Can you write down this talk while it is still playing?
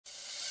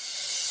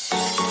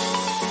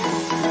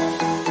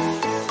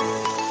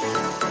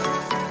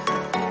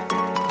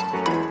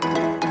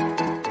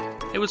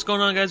what's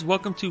going on, guys?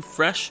 Welcome to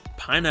Fresh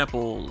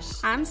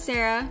Pineapples. I'm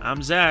Sarah.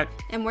 I'm Zach.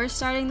 And we're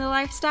starting the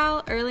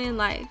lifestyle early in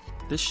life.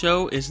 This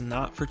show is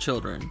not for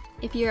children.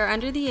 If you are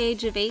under the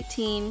age of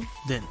 18,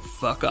 then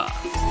fuck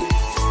off.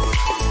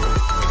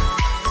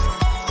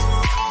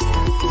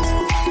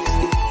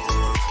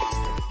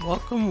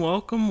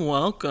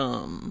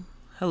 Welcome.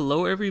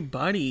 Hello,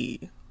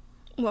 everybody.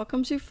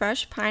 Welcome to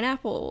Fresh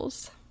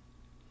Pineapples,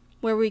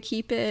 where we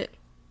keep it...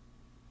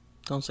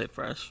 Don't say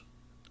fresh.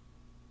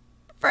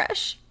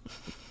 Fresh.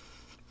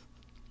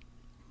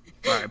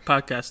 Alright,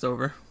 podcast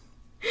over.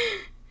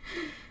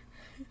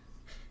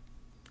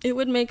 It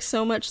would make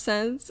so much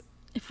sense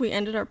if we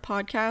ended our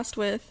podcast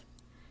with,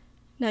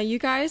 now you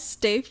guys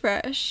stay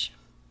fresh,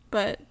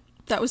 but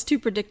that was too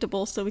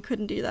predictable, so we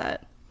couldn't do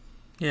that.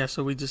 Yeah,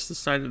 so we just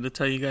decided to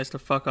tell you guys to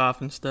fuck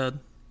off instead.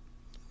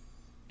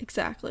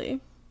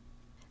 Exactly.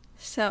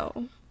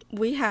 So,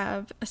 we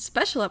have a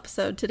special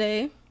episode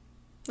today,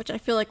 which I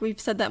feel like we've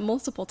said that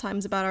multiple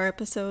times about our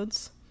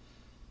episodes.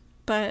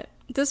 But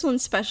this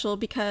one's special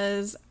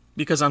because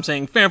I'm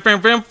saying fam.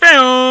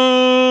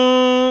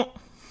 I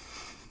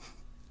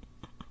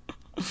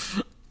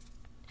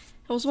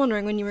was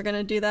wondering when you were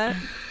gonna do that.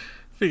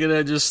 Figured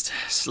I'd just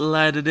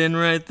slide it in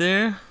right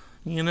there,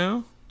 you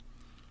know?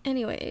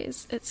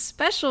 Anyways, it's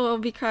special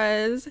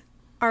because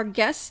our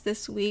guests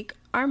this week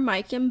are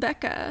Mike and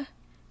Becca,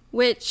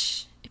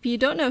 which, if you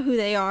don't know who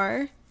they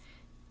are,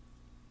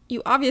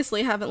 you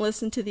obviously haven't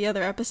listened to the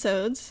other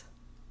episodes.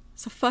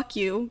 So fuck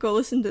you, go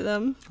listen to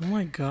them. Oh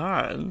my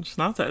god, it's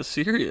not that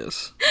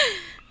serious.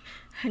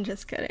 I'm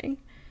just kidding.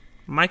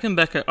 Mike and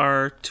Becca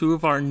are two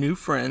of our new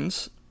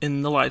friends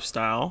in the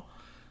lifestyle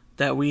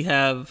that we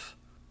have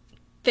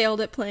failed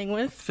at playing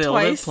with.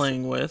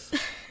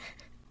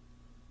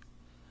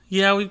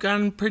 Yeah, we've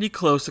gotten pretty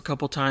close a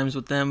couple times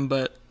with them,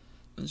 but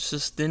it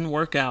just didn't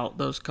work out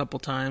those couple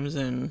times,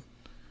 and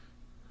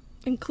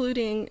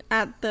including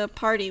at the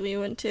party we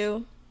went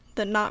to,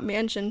 the not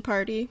mansion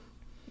party.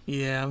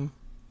 Yeah.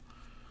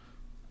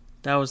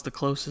 That was the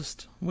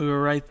closest. We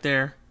were right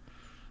there.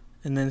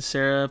 And then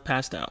Sarah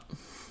passed out.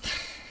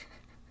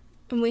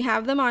 And we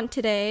have them on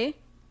today,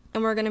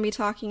 and we're going to be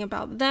talking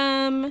about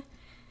them,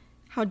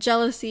 how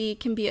jealousy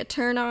can be a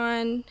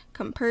turn-on,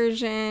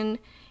 compersion,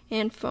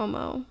 and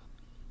FOMO.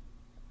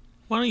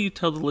 Why don't you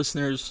tell the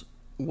listeners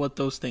what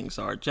those things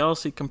are?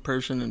 Jealousy,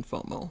 compersion, and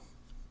FOMO.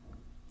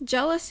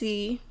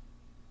 Jealousy,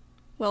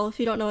 well, if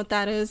you don't know what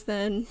that is,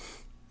 then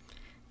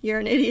you're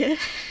an idiot.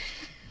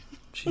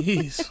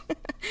 Jeez.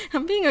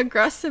 I'm being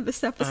aggressive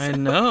this episode. I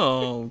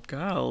know.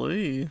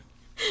 Golly.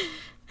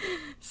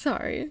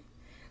 Sorry.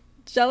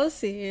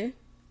 Jealousy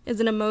is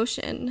an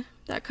emotion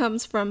that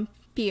comes from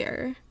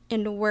fear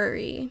and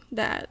worry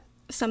that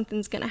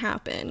something's going to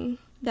happen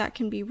that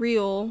can be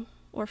real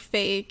or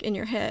fake in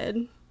your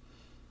head.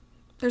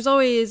 There's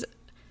always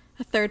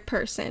a third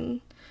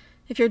person.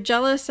 If you're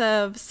jealous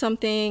of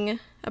something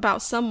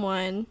about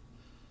someone,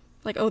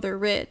 like, oh, they're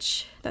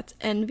rich, that's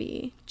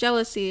envy.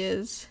 Jealousy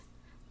is...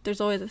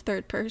 there's always a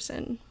third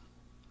person.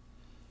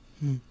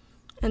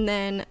 And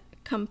then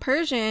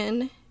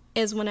compersion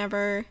is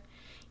whenever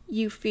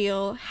you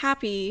feel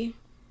happy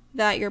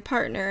that your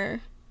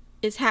partner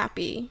is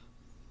happy.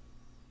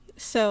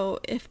 So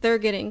if they're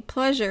getting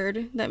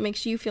pleasured, that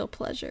makes you feel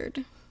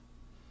pleasured.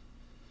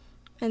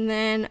 And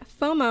then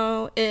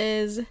FOMO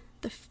is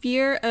the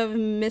fear of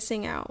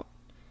missing out.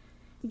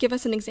 Give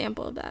us an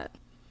example of that.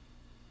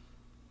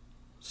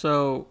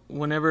 So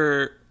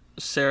whenever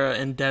Sarah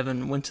and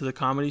Devin went to the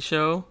comedy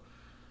show,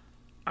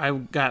 I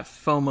got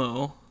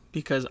FOMO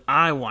because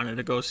I wanted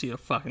to go see a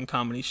fucking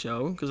comedy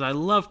show because I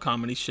love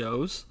comedy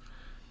shows,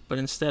 but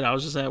instead I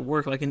was just at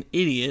work like an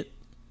idiot,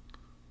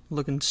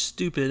 looking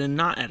stupid and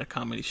not at a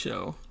comedy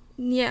show.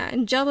 Yeah,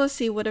 and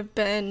jealousy would have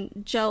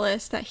been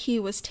jealous that he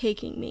was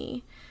taking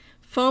me.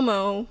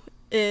 FOMO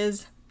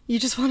is you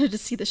just wanted to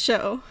see the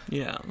show.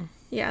 Yeah.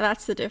 Yeah,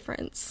 that's the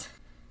difference.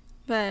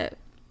 But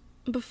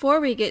before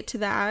we get to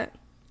that,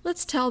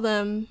 let's tell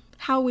them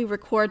how we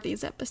record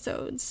these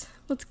episodes.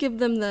 Let's give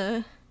them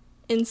the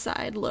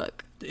inside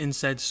look. The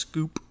inside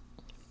scoop.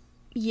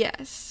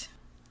 Yes.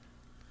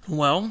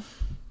 Well,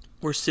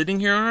 we're sitting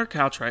here on our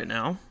couch right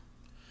now.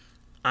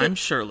 I'm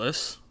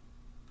shirtless.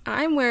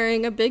 I'm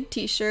wearing a big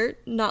t-shirt,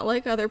 not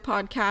like other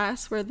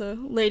podcasts where the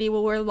lady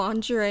will wear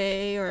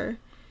lingerie or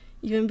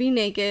even be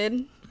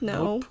naked.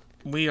 No. Nope.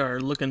 We are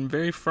looking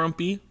very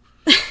frumpy,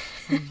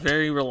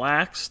 very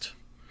relaxed.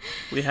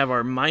 We have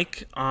our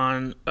mic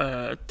on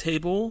a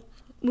table.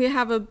 We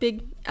have a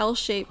big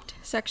L-shaped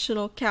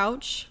sectional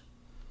couch.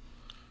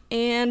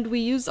 And we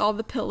use all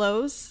the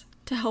pillows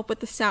to help with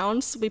the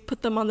sound, so we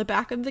put them on the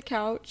back of the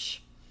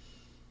couch.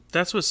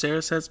 That's what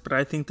Sarah says, but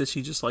I think that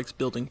she just likes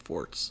building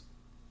forts.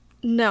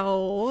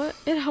 No,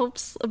 it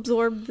helps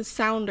absorb the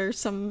sound or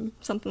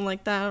something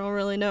like that. I don't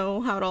really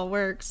know how it all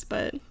works,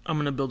 but... I'm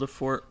gonna build a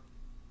fort,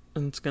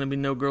 and it's gonna be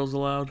no girls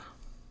allowed.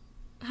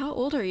 How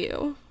old are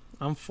you?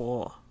 I'm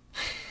 4.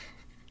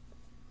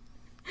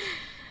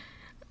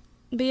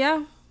 But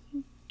yeah,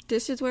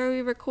 this is where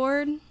we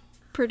record.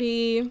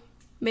 Pretty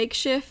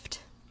makeshift,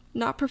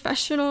 not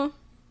professional,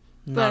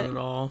 Not at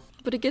all.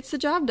 But it gets the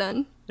job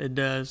done. It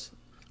does.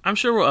 I'm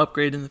sure we'll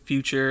upgrade in the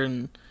future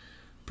and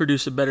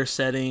produce a better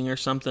setting or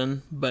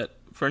something. But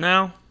for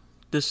now,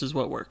 this is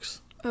what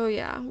works. Oh,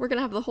 yeah. We're going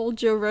to have the whole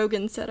Joe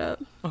Rogan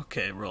setup.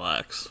 Okay,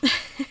 relax.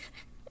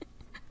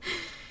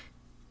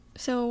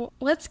 So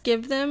let's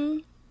give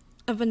them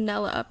a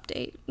vanilla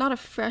update. Not a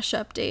fresh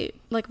update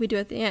like we do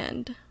at the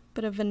end,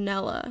 but a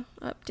vanilla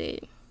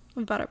update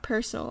about our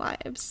personal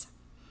lives.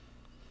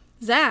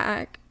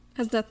 Zach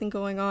has nothing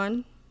going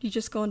on. He's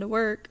just going to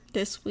work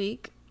this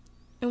week.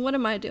 And what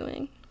am I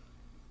doing?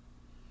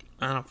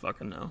 I don't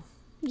fucking know.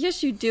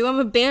 Yes, you do. I'm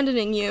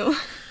abandoning you.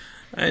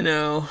 I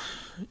know.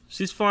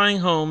 She's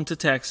flying home to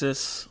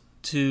Texas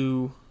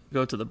to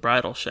go to the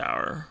bridal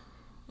shower.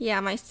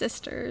 Yeah, my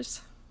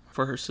sister's.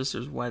 For her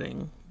sister's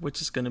wedding,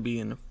 which is going to be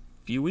in a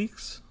few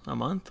weeks, a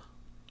month.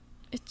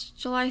 It's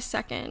July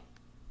 2nd.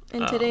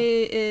 And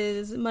today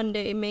is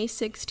Monday, May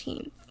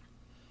 16th.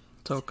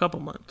 So a couple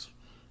months.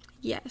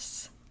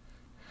 Yes.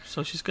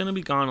 So she's going to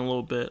be gone a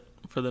little bit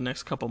for the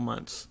next couple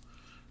months,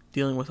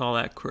 dealing with all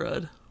that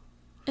crud.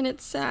 And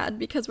it's sad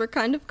because we're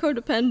kind of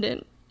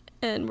codependent,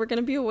 and we're going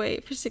to be away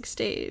for 6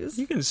 days.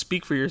 You can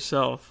speak for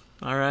yourself,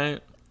 all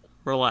right?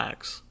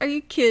 Relax. Are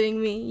you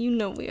kidding me? You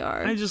know we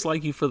are. I just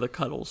like you for the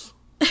cuddles.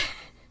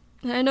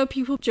 I know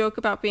people joke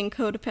about being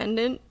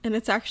codependent, and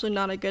it's actually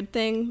not a good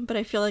thing, but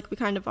I feel like we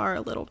kind of are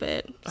a little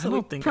bit. So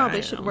we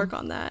probably should work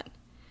on that.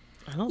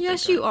 I don't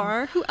yes, think you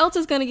are. Who else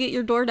is going to get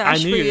your DoorDash I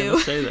knew for you were you? going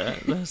to say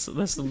that.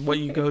 That's what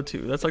you go to.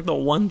 That's like the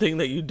one thing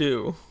that you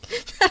do.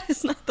 That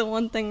is not the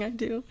one thing I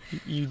do.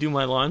 You do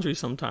my laundry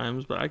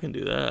sometimes, but I can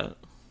do that.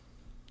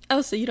 Oh,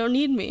 so you don't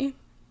need me?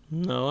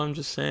 No, I'm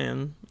just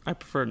saying. I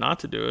prefer not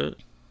to do it.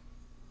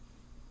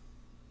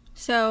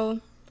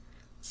 So,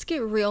 let's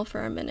get real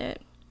for a minute.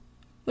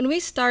 When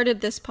we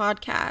started this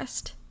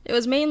podcast, it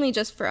was mainly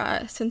just for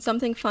us and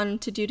something fun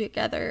to do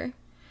together.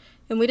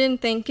 And we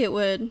didn't think it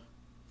would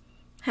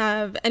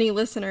have any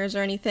listeners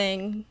or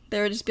anything.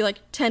 There would just be like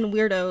 10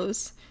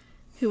 weirdos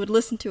who would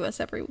listen to us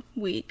every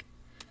week.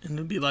 And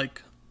it'd be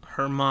like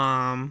her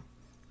mom,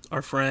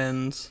 our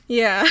friends.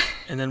 Yeah.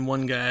 And then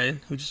one guy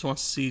who just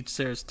wants to see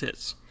Sarah's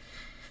tits.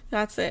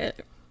 That's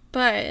it.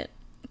 But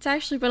it's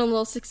actually been a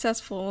little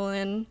successful,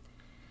 and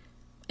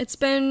it's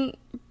been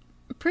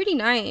pretty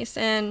nice.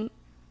 And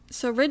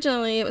so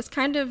originally it was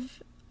kind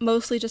of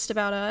mostly just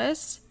about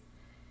us,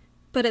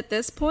 but at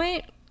this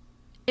point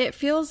it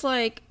feels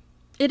like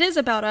it is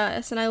about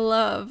us, and I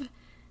love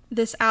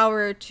this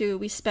hour or two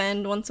we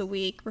spend once a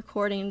week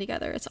recording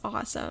together. It's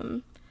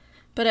awesome.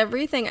 But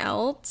everything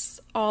else,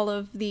 all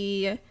of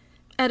the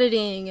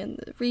editing and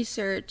the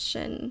research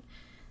and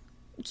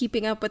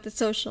keeping up with the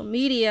social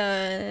media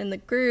and the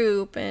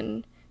group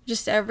and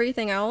just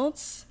everything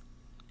else,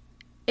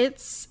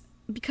 it's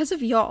because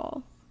of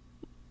y'all.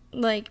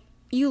 Like,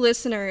 you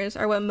listeners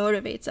are what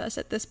motivates us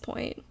at this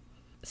point.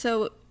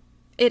 So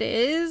it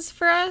is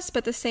for us, but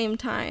at the same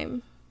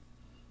time,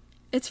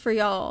 it's for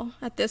y'all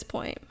at this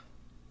point.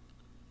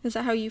 Is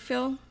that how you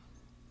feel?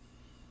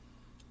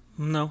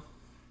 No.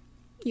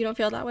 You don't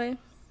feel that way?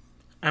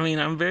 I mean,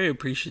 I'm very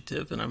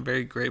appreciative and I'm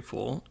very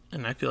grateful,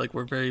 and I feel like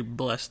we're very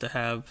blessed to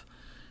have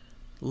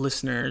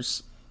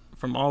listeners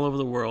from all over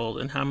the world,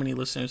 and how many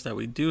listeners that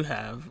we do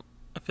have,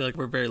 I feel like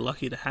we're very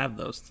lucky to have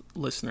those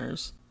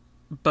listeners.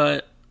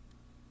 But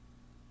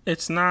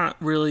it's not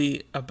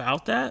really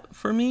about that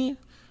for me.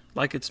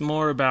 Like, it's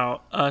more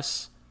about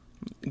us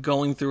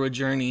going through a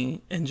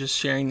journey and just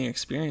sharing the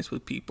experience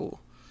with people.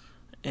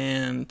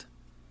 And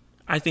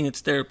I think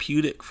it's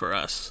therapeutic for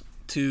us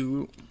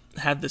to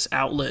have this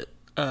outlet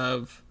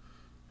of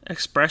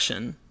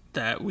expression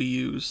that we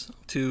use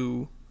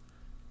to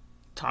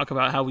talk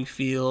about how we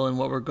feel and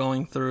what we're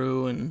going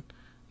through and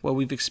what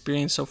we've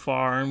experienced so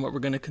far and what we're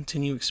going to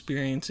continue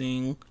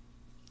experiencing.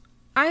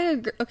 I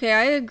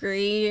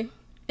agree.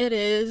 It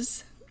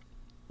is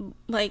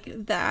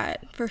like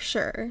that for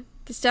sure.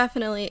 This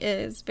definitely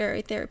is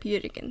very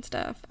therapeutic and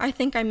stuff. I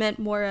think I meant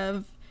more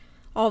of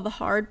all the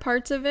hard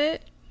parts of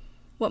it.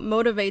 What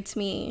motivates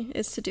me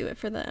is to do it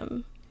for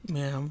them.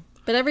 Yeah.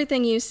 But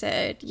everything you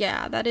said,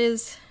 yeah, that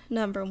is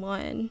number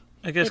one.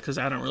 I guess because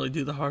I don't really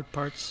do the hard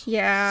parts.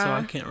 Yeah. So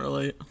I can't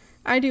relate.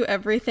 I do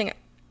everything,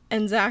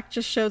 and Zach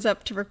just shows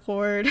up to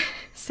record,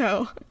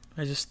 so.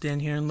 I just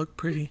stand here and look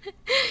pretty.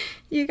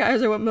 You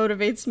guys are what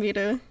motivates me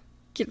to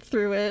get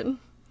through it.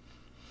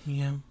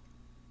 Yeah.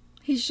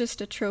 He's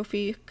just a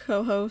trophy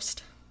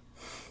co-host.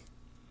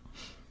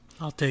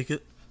 I'll take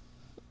it.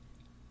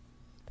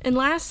 And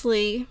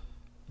lastly,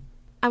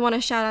 I want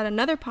to shout out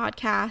another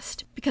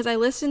podcast because I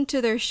listened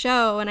to their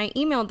show and I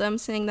emailed them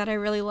saying that I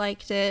really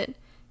liked it,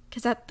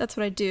 because that's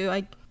what I do.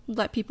 I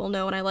let people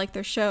know when I like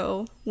their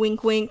show.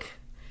 Wink, wink.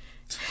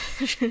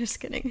 Just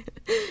kidding.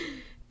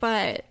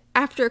 But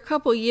after a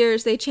couple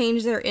years, they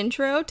changed their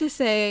intro to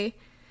say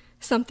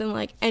something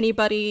like,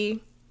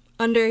 anybody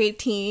under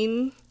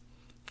 18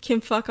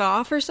 can fuck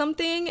off or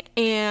something.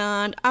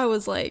 And I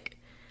was like,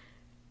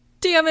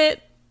 damn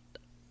it.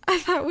 I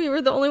thought we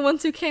were the only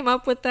ones who came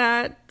up with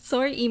that.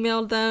 So I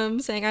emailed them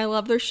saying I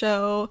love their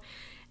show.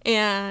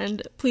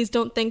 And please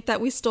don't think that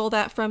we stole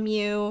that from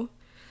you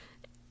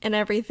and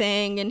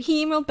everything. And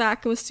he emailed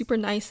back and was super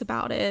nice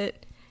about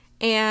it.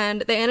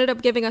 And they ended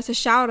up giving us a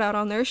shout out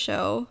on their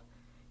show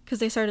because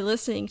they started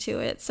listening to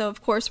it. So,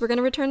 of course, we're going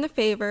to return the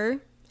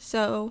favor.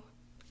 So,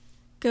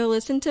 go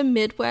listen to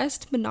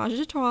Midwest Menage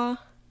a Trois.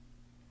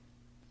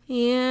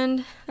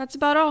 And that's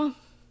about all.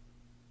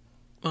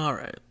 All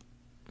right.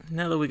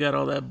 Now that we got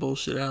all that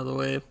bullshit out of the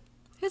way.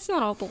 It's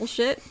not all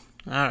bullshit.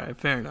 All right,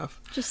 fair enough.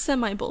 Just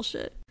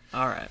semi-bullshit.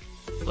 All right,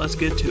 let's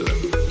get to it.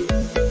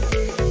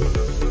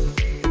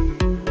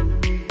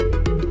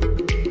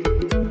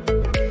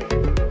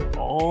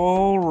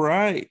 All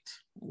right.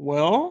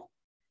 Well,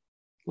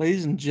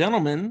 ladies and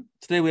gentlemen,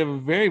 today we have a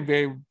very,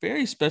 very,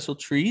 very special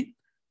treat.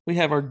 We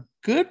have our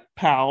good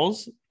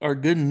pals, our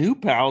good new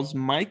pals,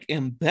 Mike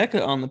and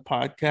Becca on the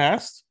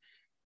podcast.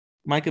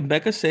 Mike and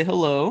Becca, say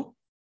hello.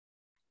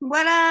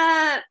 What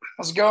up?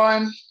 How's it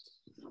going?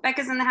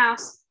 Becca's in the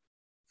house.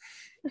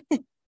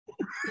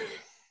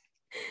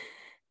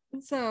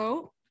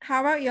 So,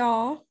 how about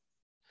y'all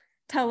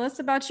tell us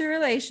about your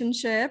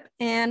relationship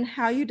and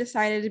how you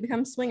decided to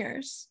become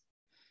swingers?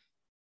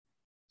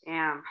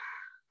 Damn.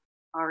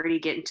 Already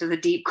getting to the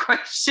deep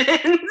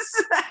questions.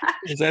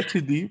 Is that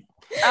too deep?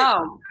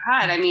 Oh,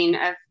 God. I mean,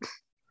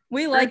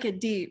 We like it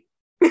deep.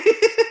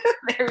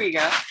 there we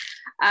go.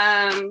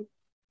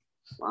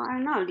 Well, I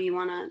don't know. Do you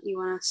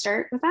wanna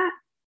start with that?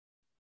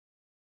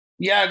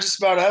 Yeah, just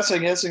about us, I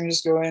guess. I can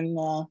just go in.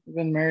 We've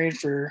been married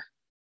for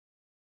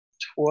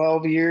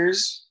 12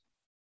 years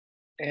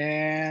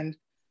and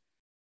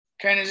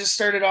kind of just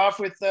started off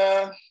with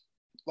a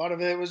lot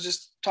of it was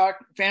just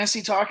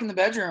fantasy talk in the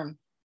bedroom,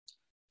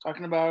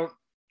 talking about,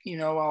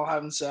 while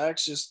having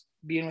sex, just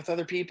being with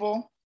other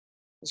people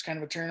was kind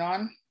of a turn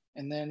on.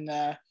 And then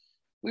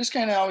we just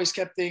kind of always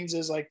kept things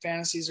as like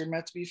fantasies are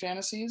meant to be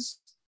fantasies.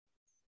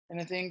 And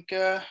I think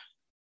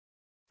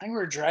we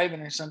were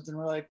driving or something.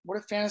 We're like, what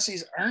if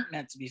fantasies aren't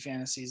meant to be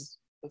fantasies?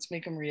 Let's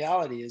make them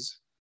realities,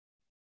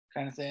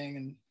 kind of thing.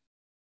 And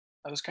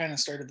that was kind of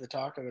started the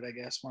talk of it, I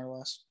guess, more or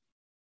less.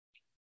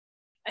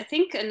 I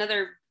think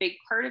another big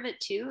part of it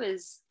too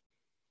is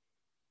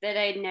that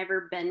I'd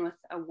never been with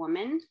a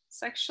woman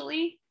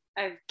sexually.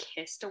 I've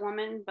kissed a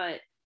woman, but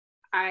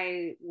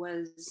I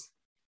was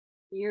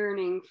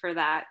yearning for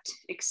that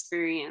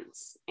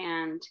experience.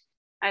 And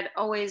I'd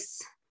always,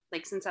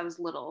 like, since I was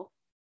little,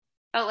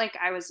 felt like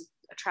I was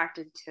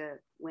attracted to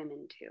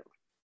women too.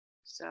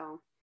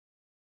 So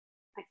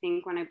I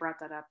think when I brought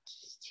that up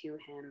to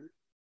him,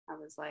 I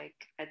was like,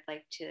 I'd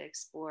like to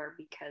explore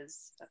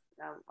because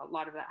a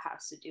lot of that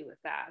has to do with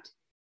that.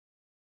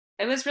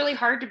 It was really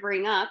hard to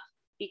bring up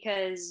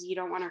because you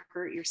don't want to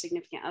hurt your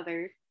significant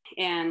other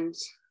and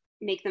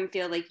make them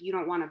feel like you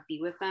don't want to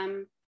be with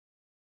them.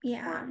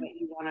 Yeah. Or that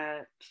you want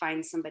to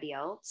find somebody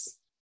else.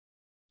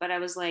 But I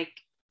was like,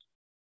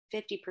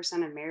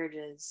 50% of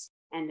marriages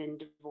end in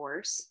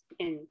divorce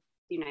in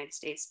the United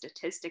States,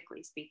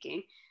 statistically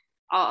speaking.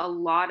 A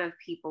lot of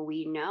people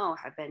we know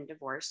have been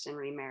divorced and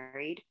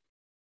remarried.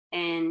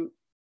 And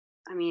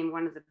I mean,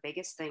 one of the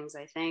biggest things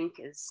I think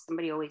is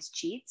somebody always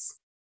cheats.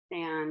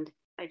 And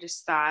I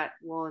just thought,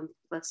 well,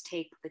 let's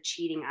take the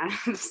cheating out of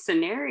the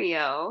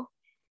scenario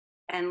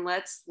and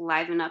let's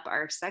liven up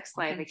our sex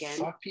life again.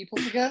 Fuck people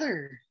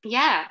together.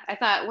 Yeah. I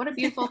thought, what a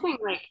beautiful thing.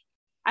 Like,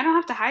 I don't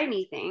have to hide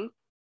anything.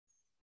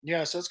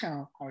 Yeah. So that's kind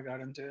of how I got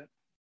into it.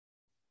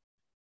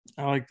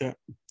 I like that.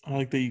 I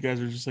like that you guys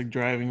are just like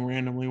driving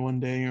randomly one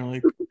day and you're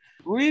like,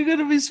 were you going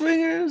to be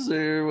swingers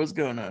or what's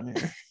going on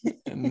here?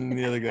 And then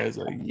the other guy's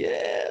like,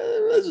 yeah,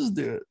 let's just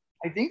do it.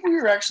 I think we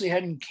were actually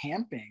heading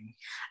camping.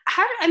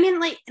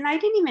 And I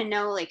didn't even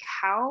know, like,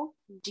 how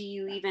do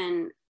you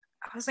even,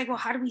 I was like, well,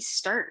 how do we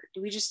start?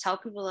 Do we just tell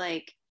people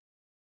like,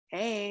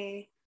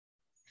 hey,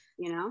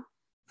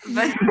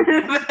 But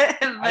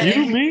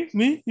you,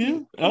 me,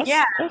 you, us,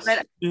 yeah, us,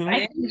 but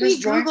I think we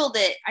Googled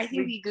it.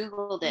 We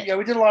Googled it. Yeah,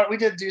 we did a lot. We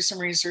did do some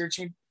research.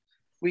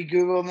 We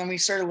Googled and then we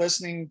started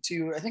listening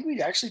to, I think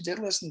we actually did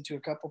listen to a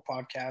couple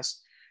podcasts.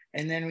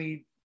 And then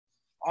we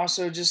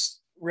also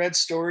just read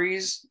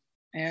stories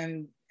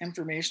and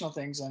informational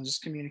things on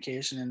just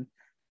communication. And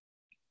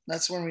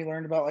that's when we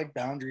learned about like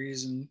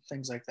boundaries and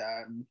things like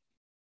that. And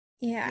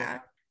yeah.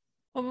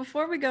 Well,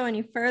 before we go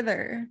any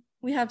further,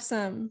 we have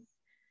some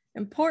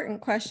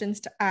important questions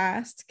to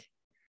ask.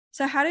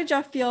 So how did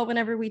y'all feel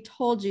whenever we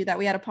told you that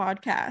we had a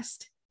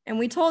podcast? And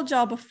we told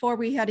y'all before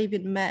we had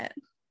even met.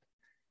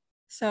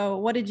 So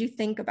what did you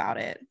think about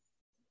it?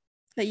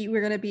 That you were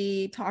going to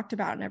be talked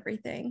about and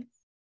everything?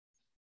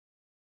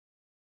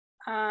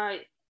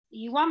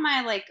 You want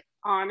my like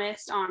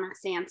honest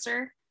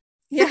answer?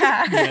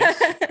 Yeah.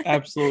 Yes,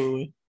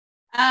 absolutely.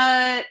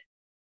 I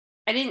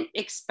didn't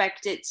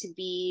expect it to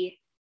be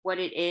what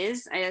it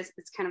is.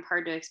 It's kind of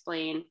hard to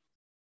explain.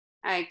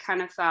 I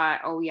kind of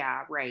thought, oh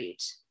yeah,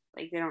 right.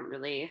 Like they don't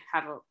really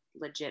have a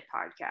legit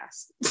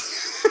podcast.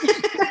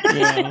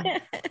 Yeah,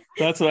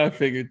 that's what I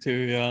figured too.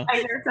 Yeah,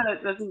 I guess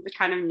that's the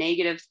kind of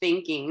negative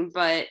thinking,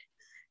 but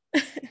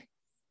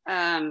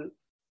I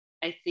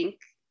think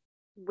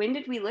when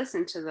did we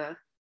listen to the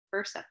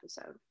first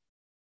episode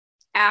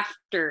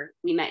after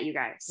we met you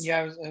guys. Yeah,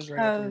 I was right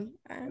after.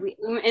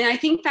 And I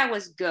think that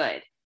was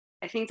good.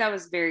 I think that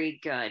was very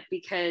good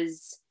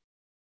because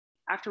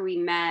after we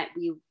met,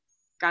 we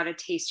got a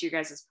taste of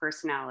your guys'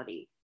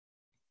 personality.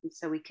 And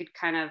so we could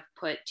kind of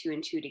put 2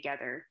 and 2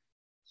 together.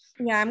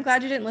 Yeah, I'm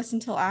glad you didn't listen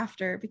till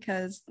after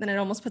because then it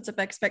almost puts up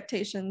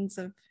expectations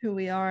of who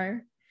we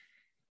are.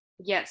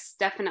 Yes,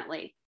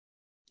 definitely.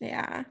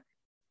 Yeah.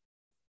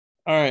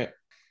 All right.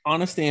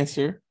 Honest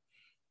answer.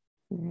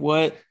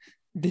 What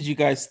did you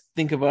guys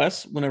think of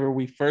us whenever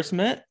we first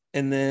met?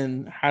 And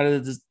then how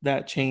does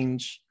that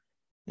change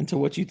into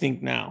what you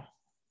think now?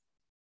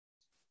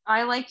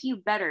 I like you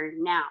better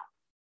now.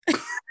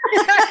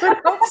 I would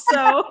hope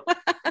so.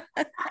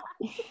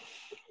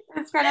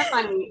 It's kind of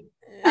funny.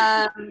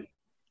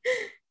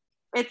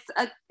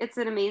 It's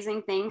an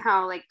amazing thing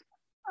how like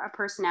a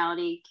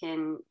personality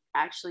can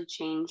actually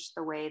change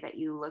the way that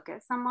you look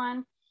at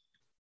someone.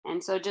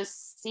 And so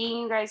just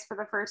seeing you guys for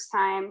the first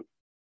time,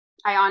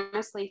 I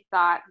honestly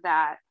thought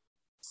that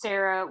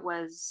Sarah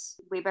was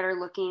way better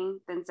looking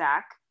than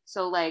Zach.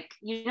 So like,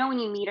 you know, when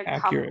you meet a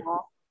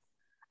couple,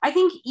 I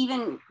think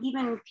even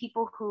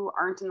people who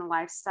aren't in the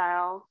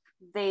lifestyle,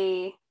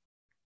 maybe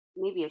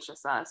it's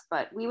just us,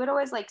 but we would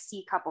always like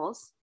see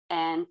couples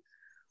and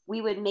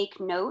we would make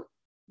note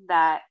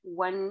that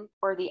one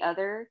or the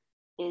other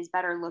is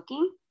better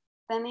looking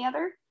than the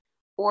other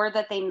or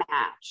that they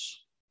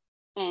match.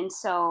 And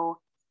so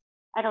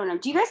I don't know.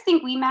 Do you guys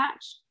think we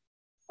match?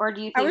 Or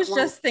do you think I was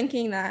just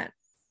thinking that.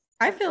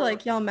 I feel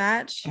like y'all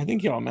match. I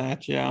think y'all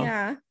match, yeah.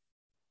 Yeah.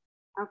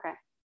 Okay.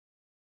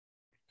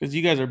 Because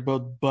you guys are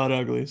both butt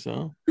ugly,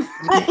 so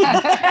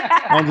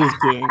I'm just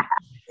kidding.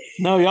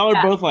 No, y'all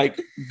are both like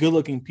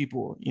good-looking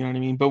people, you know what I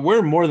mean? But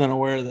we're more than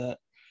aware that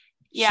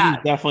she's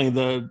definitely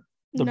the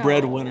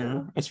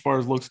breadwinner as far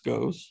as looks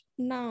goes.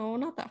 No,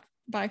 not that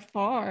by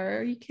far.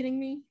 Are you kidding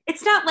me?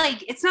 It's not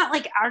like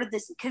out of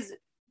this, because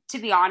to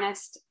be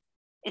honest,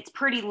 it's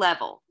pretty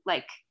level.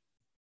 Like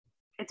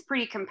it's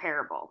pretty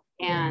comparable.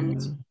 And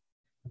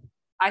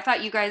I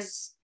thought you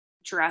guys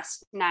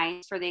dressed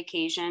nice for the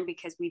occasion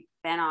because we've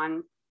been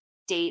on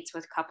dates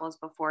with couples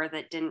before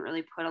that didn't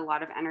really put a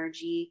lot of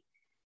energy,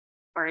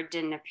 or it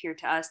didn't appear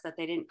to us that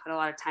they didn't put a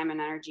lot of time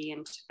and energy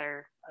into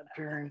their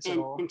appearance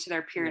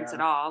at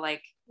all.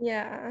 Like,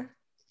 yeah.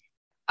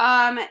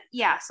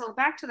 So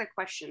back to the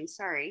question.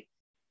 Sorry.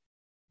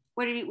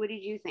 What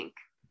did you think?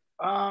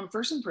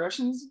 First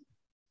impressions,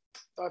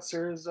 thought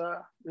Sarah's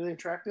really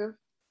attractive.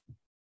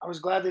 I was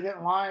glad they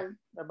didn't lie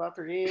about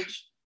their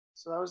age,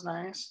 so that was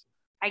nice.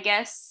 I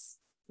guess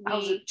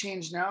how's it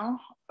changed now?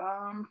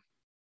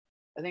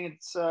 I think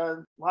it's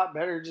a lot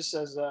better just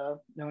as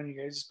knowing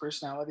you guys'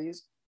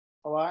 personalities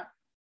a lot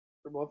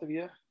for both of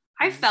you.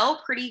 I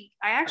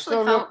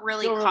actually felt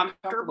really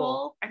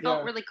comfortable. I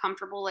felt really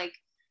comfortable. Like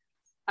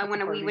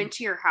when we went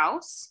to your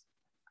house,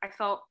 I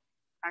felt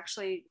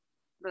actually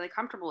really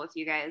comfortable with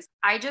you guys.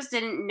 I just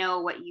didn't know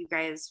what you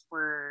guys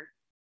were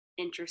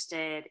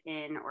interested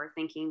in or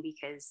thinking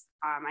because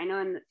I know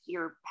in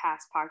your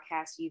past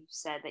podcasts you've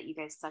said that you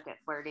guys suck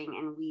at flirting,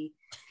 and we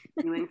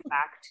do in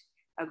fact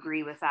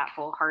agree with that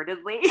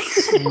wholeheartedly.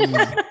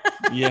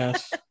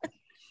 Yes.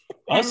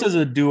 Us as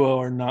a duo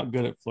are not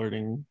good at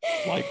flirting.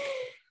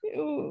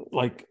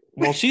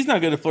 Well, she's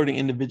not good at flirting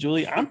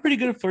individually. I'm pretty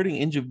good at flirting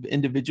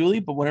individually,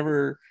 but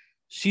whenever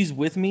she's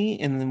with me,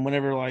 and then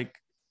whenever like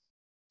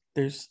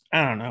there's,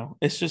 I don't know,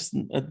 it's just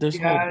there's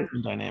whole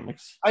different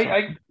dynamics. So.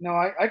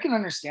 I can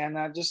understand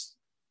that. Just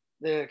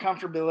the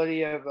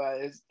comfortability of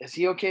is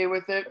he okay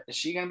with it? Is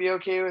she gonna be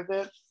okay with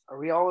it? Are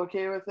we all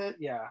okay with it?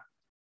 Yeah.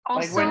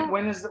 Also, like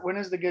when is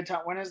the good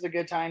time? When is the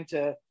good time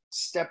to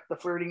step the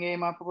flirting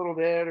game up a little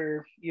bit,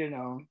 or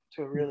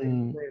to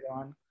really play it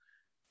on?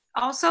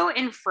 Also,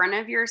 in front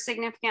of your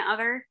significant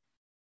other,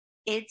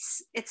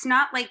 it's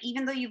not like,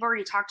 even though you've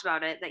already talked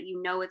about it, that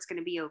it's going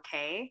to be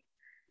okay.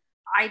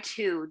 I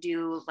too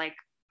do, like,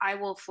 I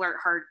will flirt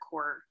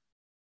hardcore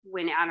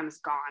when Adam's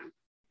gone.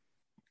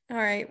 All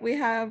right, we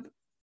have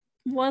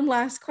one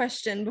last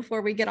question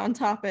before we get on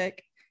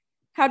topic.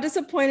 How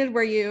disappointed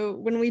were you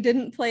when we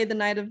didn't play the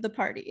night of the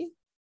party?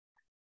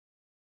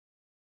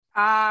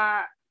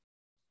 I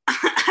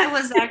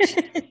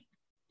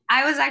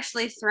was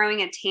actually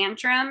throwing a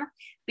tantrum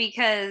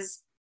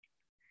because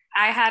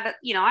I had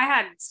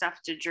stuff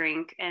to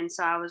drink, and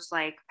so I was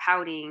like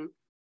pouting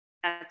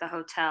at the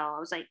hotel. I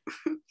was like,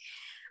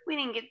 we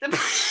didn't get to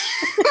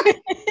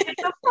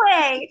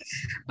play.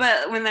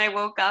 But when I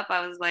woke up,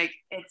 I was like,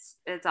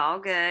 it's all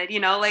good,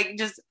 like,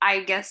 just,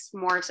 I guess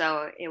more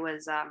so it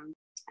was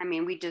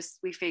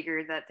we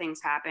figured that things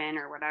happen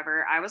or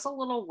whatever. I was a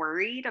little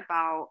worried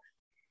about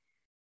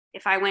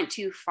if I went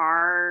too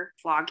far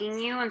flogging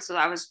you, and so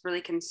I was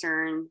really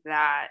concerned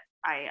that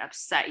I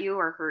upset you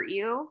or hurt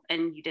you,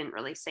 and you didn't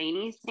really say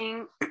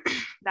anything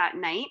that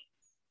night.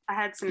 I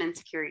had some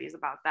insecurities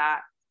about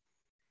that,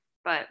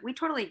 but we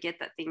totally get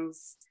that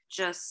things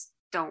just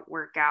don't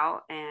work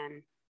out.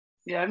 And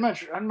yeah, I'd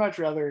much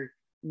rather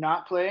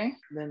not play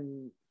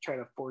than try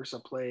to force a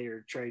play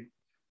or try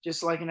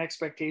just like an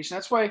expectation.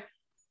 That's why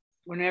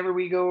whenever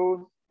we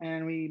go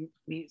and we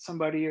meet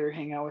somebody or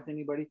hang out with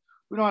anybody,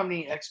 we don't have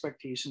any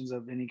expectations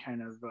of any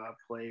kind of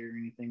play or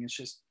anything. It's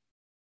just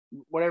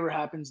whatever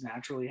happens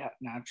naturally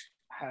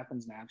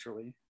happens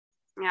naturally.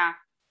 Yeah,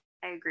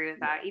 I agree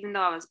with that. Even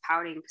though I was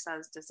pouting because I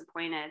was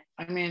disappointed.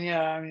 I mean,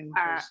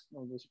 there's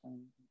no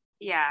disappointment.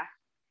 Yeah.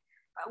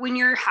 When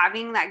you're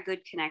having that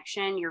good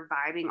connection, you're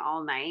vibing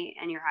all night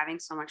and you're having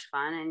so much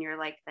fun, and you're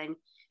like, then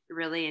you're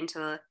really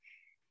into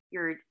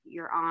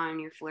you're on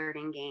your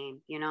flirting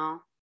game, you know,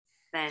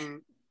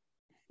 then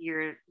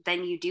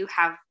you do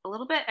have a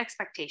little bit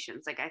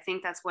expectations. Like, I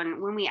think that's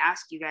when we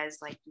asked you guys,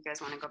 like, you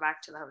guys want to go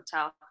back to the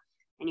hotel,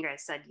 and you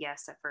guys said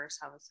yes at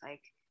first, I was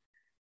like,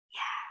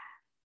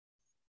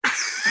 yeah.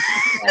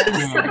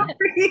 That's so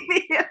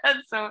creepy. That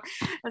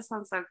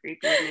sounds so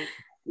creepy to me,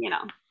 you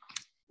know.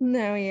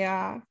 No,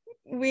 yeah.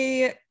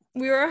 We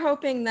were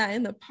hoping that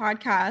in the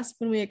podcast,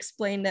 when we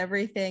explained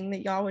everything,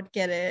 that y'all would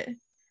get it.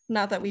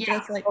 Not that we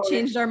just like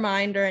changed our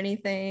mind or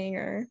anything,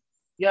 or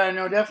yeah,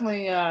 no,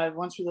 definitely.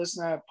 Once we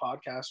listened to that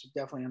podcast, we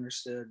definitely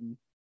understood, and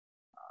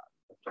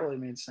it totally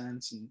made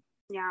sense, and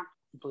yeah,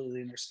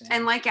 completely understand.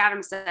 And like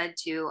Adam said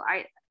too,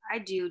 I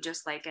do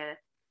just like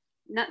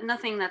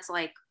nothing that's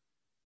like,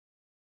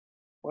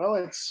 well,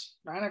 it's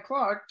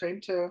 9:00,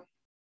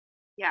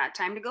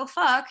 time to go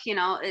fuck, you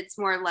know. It's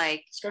more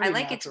like, I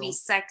like natural. it to be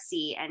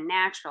sexy and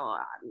natural,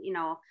 you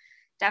know,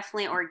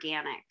 definitely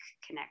organic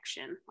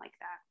connection like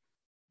that.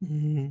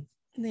 Mm-hmm.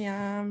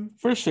 Yeah,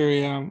 for sure.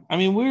 Yeah, I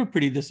mean, we were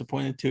pretty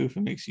disappointed too, if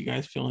it makes you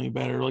guys feel any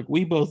better. Like,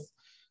 we both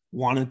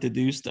wanted to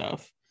do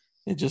stuff,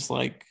 it just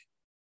one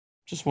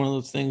of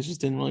those things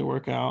just didn't really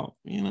work out,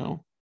 you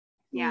know.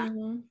 Yeah.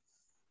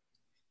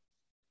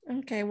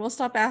 Okay, we'll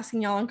stop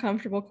asking y'all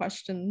uncomfortable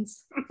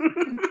questions.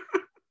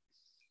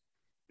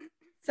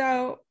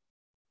 So,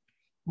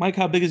 Mike,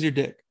 how big is your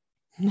dick?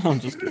 No, I'm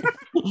just kidding.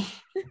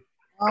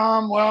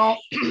 Well,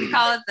 we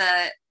call it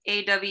the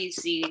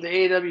AWC. The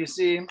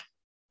AWC.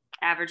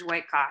 Average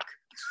white cock.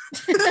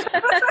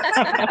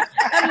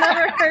 I've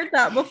never heard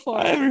that before.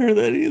 I haven't heard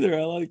that either.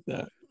 I like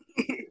that.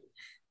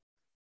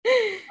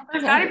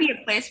 There's got to be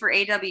a place for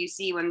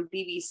AWC when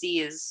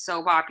BBC is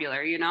so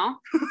popular, you know?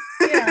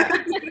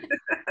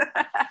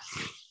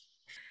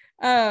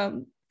 Yeah.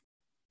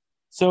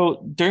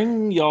 So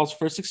during y'all's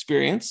first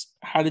experience,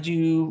 how did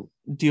you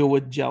deal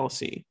with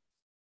jealousy?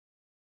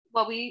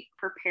 Well, we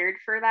prepared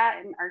for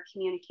that in our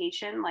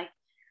communication. Like,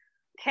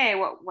 okay,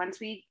 well, once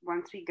we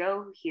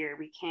go here,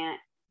 we can't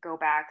go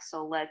back.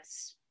 So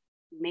let's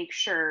make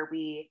sure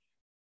we,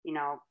 you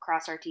know,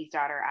 cross our T's,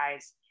 dot our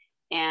I's.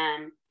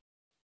 And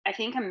I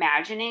think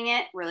imagining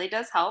it really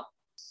does help.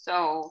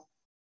 So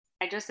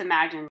I just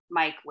imagined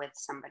Mike with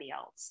somebody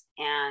else.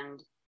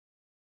 And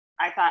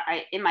I thought,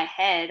 in my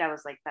head, I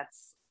was like,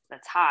 that's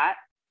hot.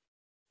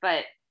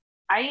 But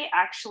I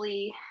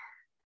actually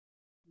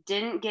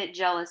didn't get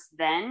jealous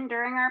then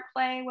during our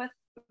play with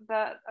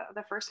the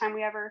first time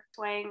we ever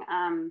swang.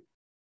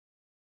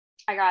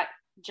 I got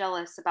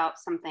jealous about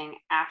something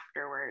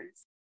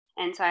afterwards.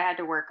 And so I had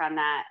to work on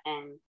that.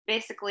 And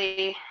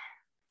basically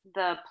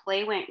the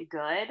play went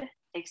good,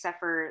 except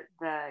for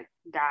the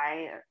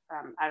guy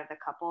out of the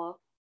couple.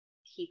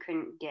 He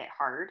couldn't get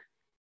hard.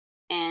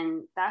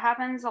 And that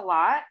happens a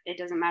lot. It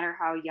doesn't matter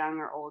how young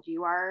or old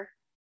you are.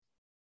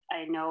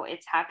 I know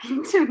it's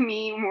happened to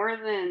me more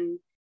than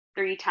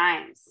 3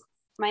 times.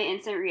 My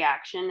instant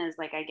reaction is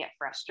like, I get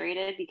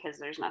frustrated because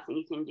there's nothing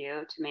you can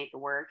do to make it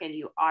work. And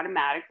you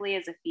automatically,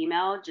 as a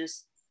female,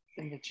 just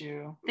think it's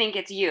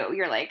you.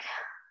 You're like,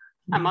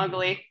 I'm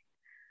ugly.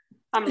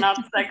 I'm not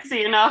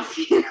sexy enough.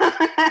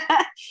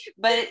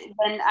 But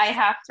then I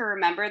have to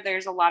remember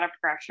there's a lot of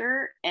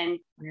pressure. And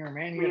when you're a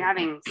man, when you're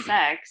having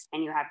sex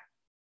and you have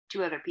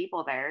 2 other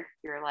people there,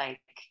 you're like,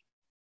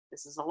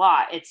 this is a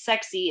lot. It's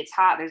sexy. It's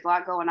hot. There's a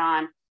lot going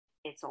on.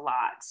 It's a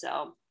lot.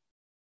 So,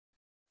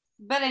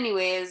 but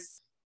anyways,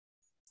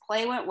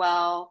 play went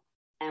well.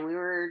 And we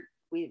were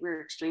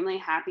extremely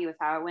happy with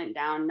how it went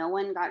down. No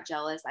one got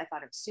jealous. I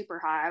thought it was super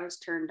hot. I was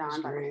turned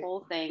on by the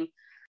whole thing.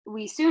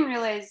 We soon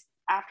realized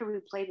after we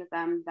played with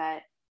them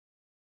that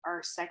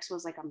our sex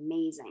was like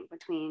amazing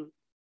between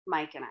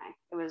Mike and I.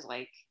 It was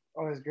like,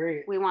 oh, it was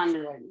great. We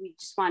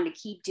just wanted to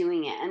keep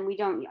doing it. And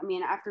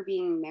after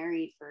being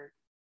married for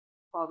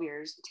 12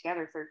 years,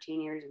 together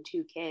 13 years and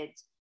 2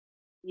 kids,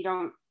 I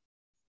don't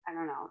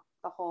know,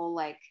 the whole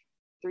like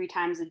 3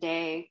 times a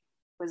day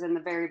was in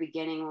the very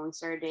beginning when we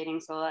started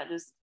dating. So that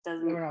just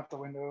doesn't. It went out the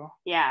window.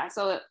 Yeah.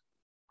 So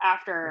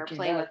after our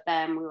play with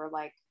them, we were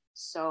like,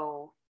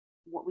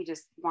 we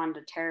just wanted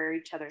to tear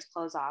each other's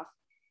clothes off.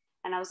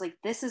 And I was like,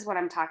 this is what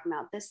I'm talking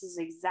about. This is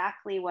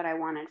exactly what I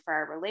wanted for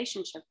our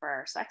relationship, for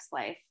our sex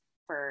life,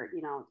 for,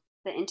 you know,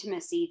 the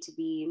intimacy to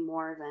be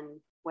more than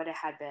what it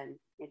had been.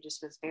 It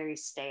just was very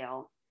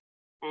stale.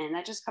 And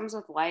that just comes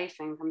with life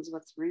and comes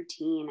with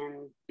routine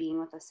and being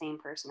with the same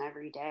person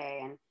every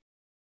day. And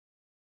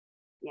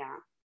yeah.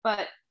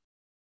 But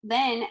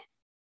then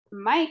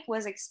Mike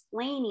was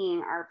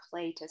explaining our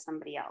play to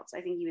somebody else.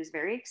 I think he was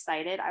very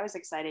excited. I was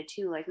excited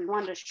too. Like, we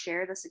wanted to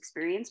share this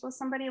experience with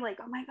somebody. Like,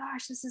 oh my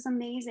gosh, this is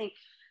amazing.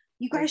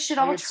 You guys should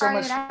we all had so try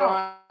much it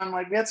out. fun.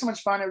 Like we had so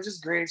much fun. It was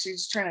just great. So you're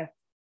just trying to,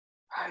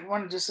 I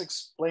want to just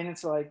explain it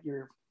to like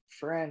your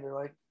friend or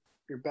like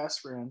your best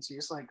friend. So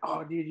you're just like,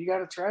 oh, dude, you got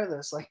to try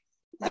this. Like,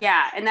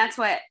 Yeah, and that's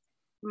what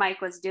Mike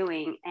was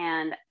doing.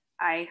 And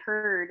I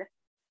heard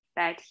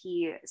that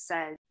he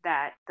said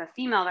that the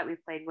female that we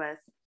played with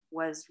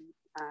was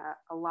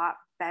a lot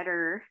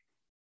better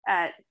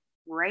at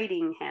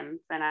writing him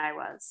than I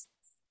was.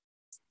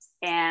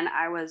 And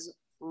I was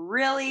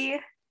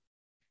really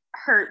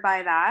hurt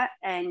by that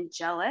and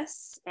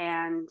jealous,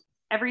 and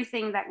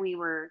everything that we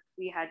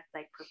had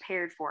like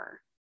prepared for,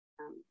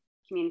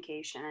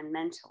 communication and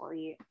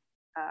mentally,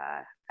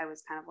 I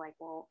was kind of like,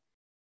 well,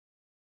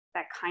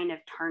 that kind of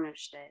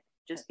tarnished it,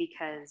 just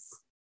because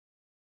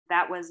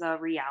that was a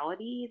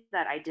reality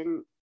that we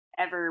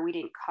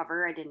didn't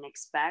cover. I didn't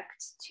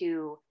expect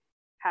to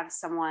have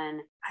someone,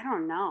 I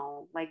don't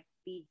know, like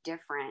be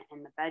different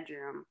in the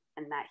bedroom,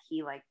 and that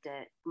he liked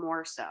it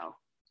more so.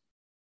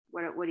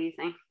 What do you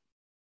think?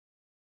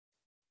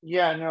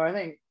 yeah, no, I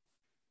think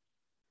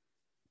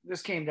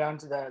this came down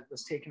to that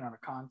was taken out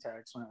of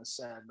context when it was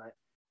said, but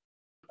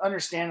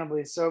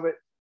understandably so. But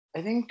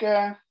I think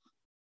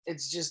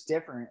it's just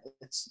different.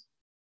 It's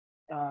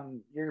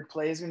your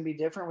play is going to be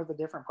different with a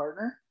different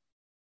partner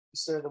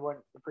instead of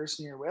the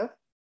person you're with.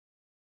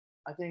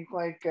 I think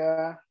like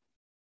I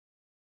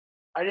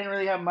didn't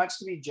really have much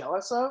to be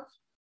jealous of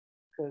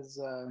because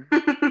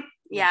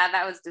Yeah,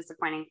 that was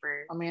disappointing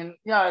for. I mean,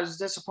 yeah, it was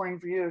disappointing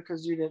for you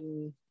because you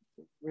didn't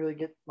really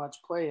get much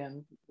play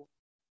in.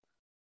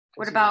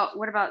 What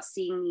about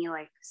seeing me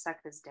like suck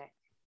his dick?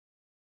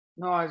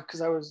 No,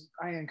 because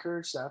I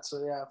encouraged that, so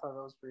yeah, I thought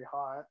that was pretty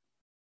hot.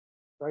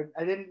 But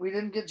we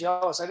didn't get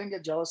jealous. I didn't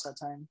get jealous that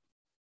time.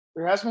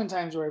 There has been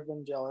times where I've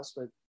been jealous,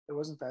 but it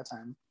wasn't that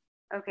time.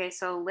 Okay,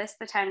 so list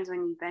the times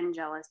when you've been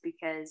jealous,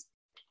 because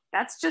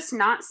that's just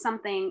not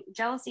something.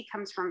 Jealousy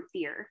comes from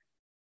fear,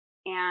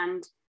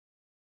 and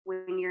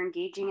when you're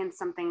engaging in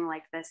something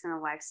like this in a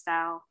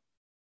lifestyle,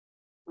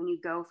 when you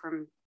go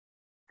from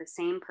the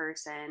same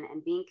person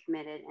and being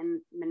committed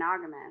and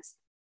monogamous,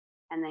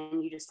 and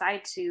then you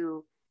decide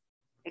to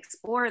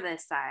explore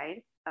this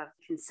side of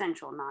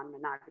consensual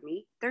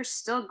non-monogamy, there's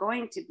still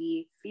going to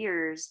be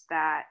fears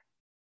that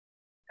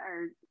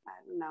are, I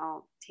don't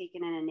know,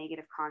 taken in a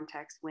negative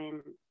context,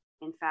 when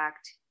in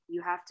fact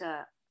you have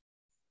to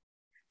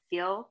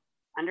feel,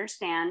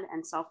 understand,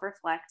 and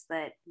self-reflect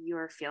that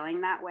you're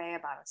feeling that way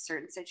about a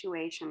certain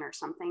situation or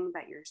something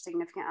that your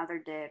significant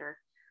other did,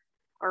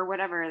 or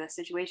whatever the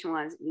situation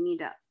was. You need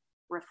to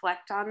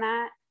reflect on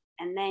that,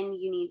 and then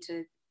you need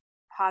to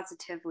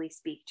positively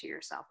speak to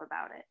yourself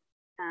about it.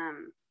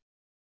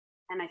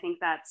 And I think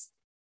that's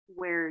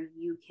where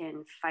you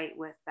can fight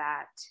with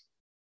that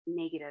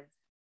negative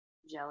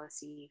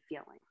jealousy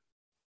feeling,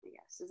 I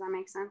guess. Does that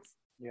make sense?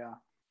 Yeah.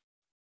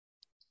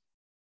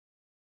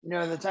 You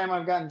know, the time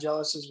I've gotten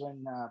jealous is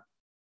when it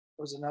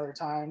was another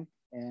time,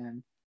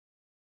 and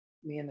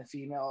me and the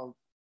female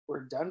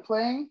were done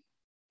playing,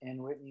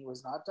 and Whitney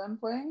was not done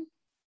playing.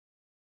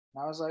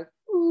 And I was like,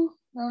 ooh,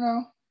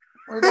 no,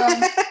 we're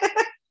done.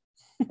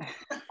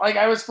 Like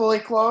I was fully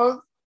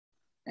clothed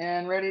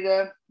and ready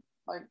to,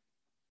 like,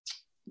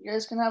 you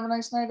guys can have a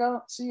nice night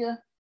out. See ya.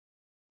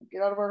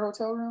 Get out of our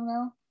hotel room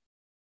now.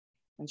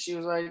 And she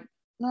was like,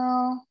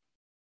 no.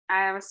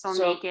 I was still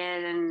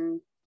naked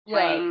and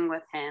playing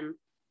with him.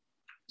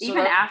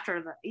 Even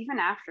after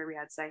we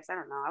had sex, I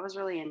don't know. I was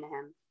really into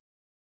him.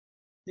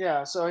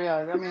 Yeah, so yeah,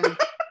 I mean, that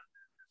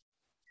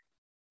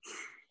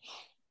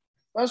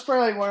was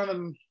probably like one of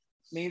the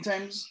main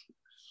times.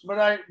 But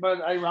I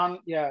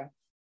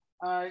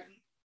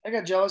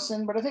got jealous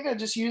but I think I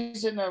just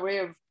used it in a way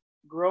of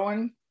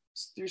growing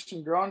through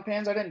some growing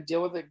pains. I didn't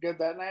deal with it good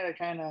that night. I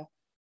kind of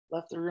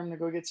left the room to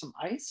go get some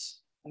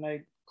ice, and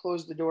I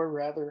closed the door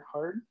rather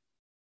hard,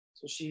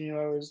 so she knew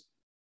I was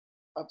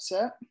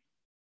upset,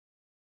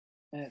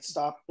 and it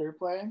stopped their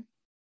play.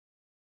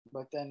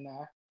 But then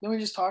we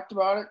just talked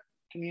about it,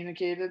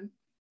 communicated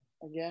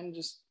again.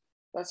 Just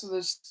that's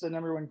the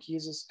number one key,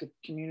 is just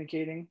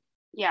communicating.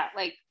 Yeah,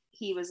 like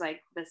he was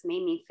like, this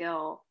made me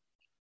feel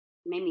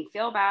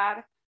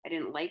bad. I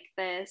didn't like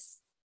this.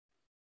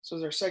 So it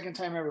was our second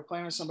time ever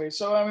playing with somebody.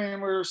 So I mean,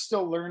 we're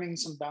still learning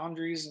some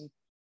boundaries and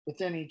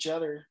within each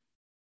other.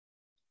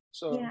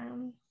 So yeah,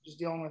 just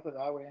dealing with it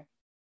that way.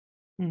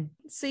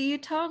 So you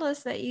told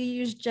us that you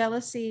use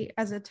jealousy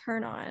as a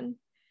turn on.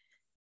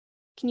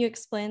 Can you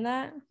explain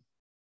that?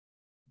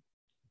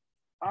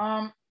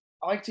 I'll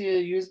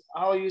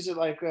use it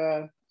like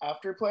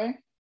after play.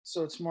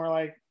 So it's more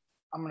like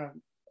I'm gonna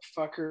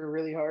fuck her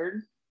really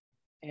hard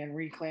and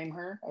reclaim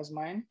her as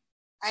mine.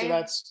 So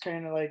that's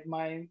kind of like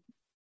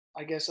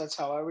I guess that's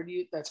how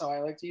that's how I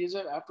like to use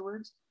it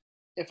afterwards,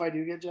 if I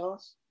do get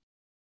jealous.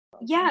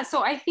 Yeah,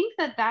 so I think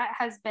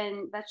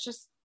that's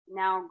just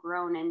now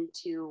grown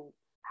into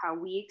how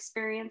we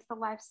experience the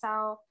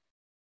lifestyle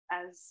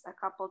as a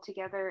couple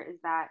together,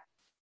 is that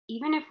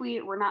even if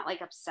we're not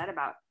like upset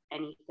about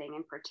anything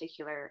in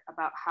particular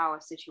about how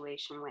a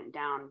situation went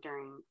down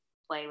during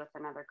play with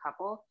another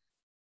couple,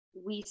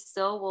 we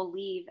still will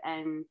leave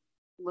and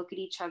look at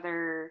each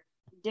other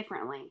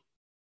differently.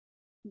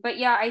 But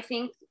yeah, I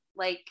think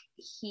like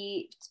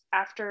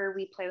after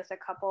we play with a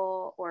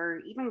couple or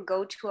even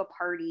go to a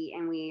party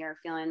and we are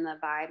feeling the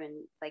vibe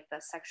and like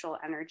the sexual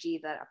energy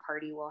that a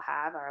party will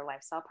have, our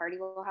lifestyle party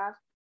will have.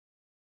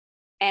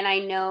 And I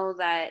know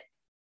that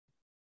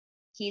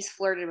he's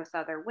flirted with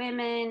other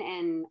women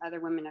and other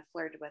women have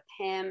flirted with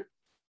him.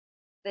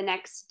 The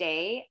next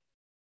day,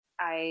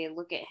 I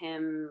look at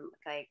him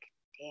like,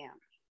 damn,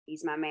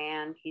 he's my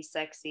man. He's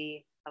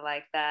sexy. I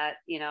like that,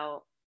 you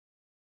know.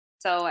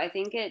 So I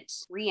think it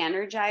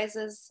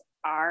re-energizes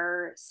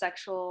our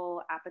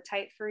sexual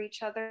appetite for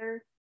each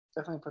other.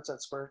 Definitely puts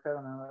that spark. I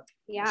don't know that.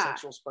 Yeah.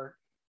 Sexual spark.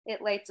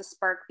 It lights a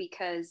spark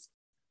because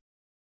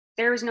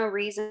there is no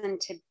reason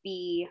to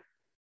be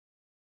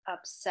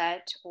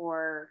upset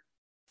or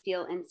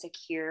feel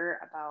insecure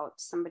about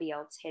somebody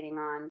else hitting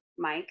on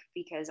Mike,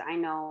 because I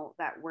know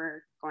that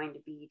we're going to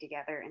be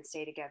together and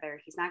stay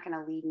together. He's not going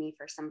to leave me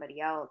for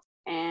somebody else.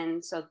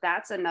 And so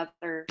that's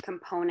another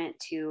component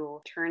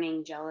to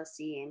turning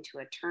jealousy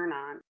into a turn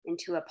on,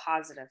 into a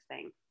positive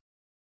thing.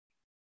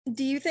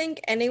 Do you think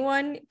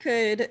anyone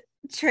could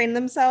train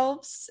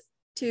themselves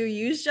to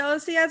use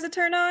jealousy as a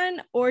turn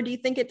on, or do you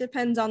think it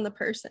depends on the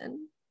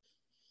person?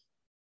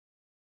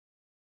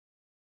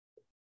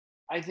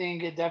 I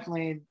think it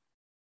definitely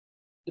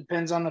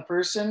depends on the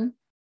person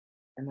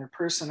and their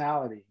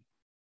personality.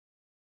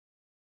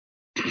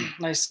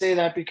 And I say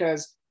that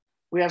because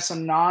we have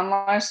some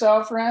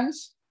non-lifestyle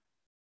friends,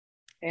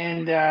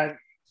 and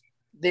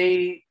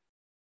they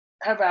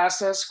have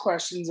asked us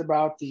questions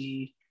about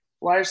the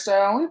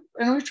lifestyle,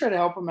 and we try to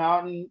help them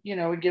out, and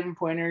we give them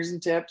pointers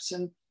and tips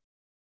and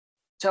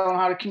tell them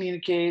how to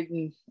communicate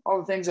and all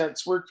the things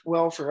that's worked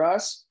well for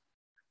us.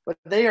 But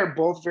they are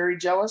both very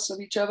jealous of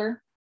each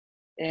other,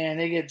 and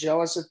they get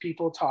jealous if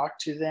people talk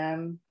to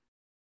them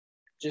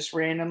just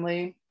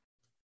randomly.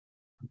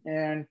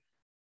 And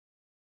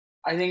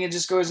I think it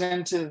just goes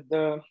into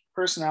the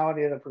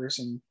personality of the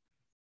person.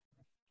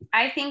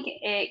 I think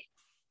it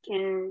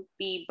can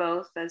be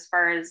both, as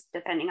far as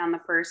depending on the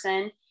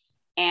person.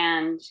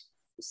 And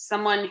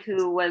someone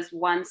who was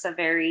once a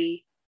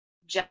very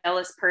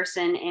jealous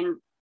person in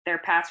their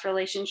past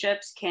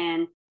relationships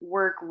can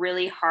work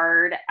really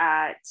hard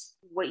at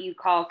what you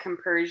call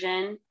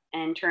compersion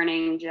and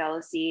turning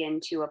jealousy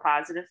into a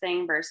positive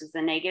thing versus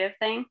a negative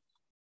thing.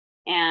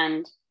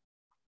 And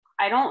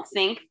I don't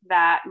think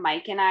that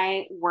Mike and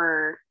I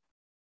were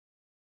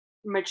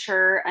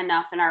mature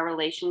enough in our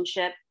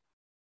relationship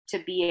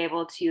to be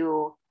able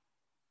to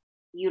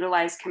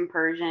utilize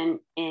compersion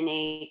in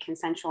a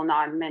consensual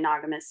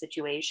non-monogamous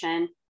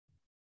situation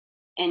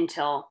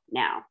until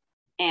now.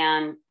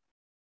 And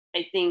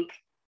I think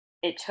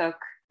it took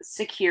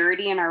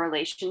security in our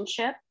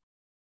relationship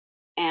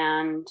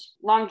and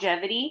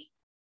longevity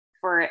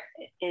for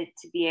it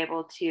to be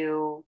able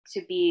to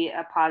be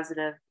a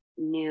positive,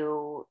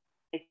 new,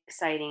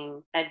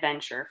 exciting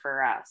adventure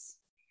for us.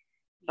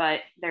 But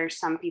there's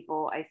some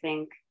people, I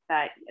think,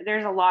 that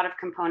there's a lot of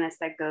components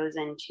that goes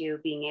into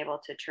being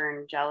able to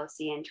turn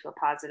jealousy into a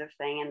positive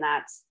thing, and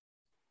that's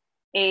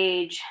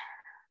age,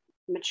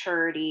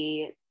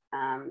 maturity.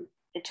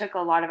 It took a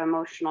lot of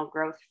emotional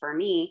growth for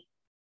me,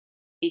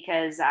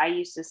 because I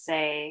used to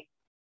say,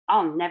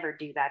 I'll never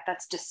do that.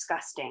 That's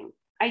disgusting.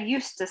 I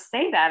used to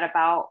say that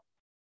about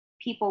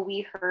people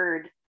we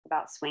heard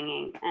about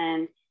swinging.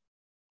 And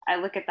I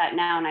look at that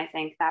now and I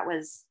think that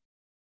was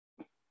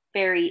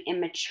very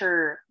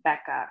immature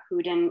Becca,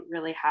 who didn't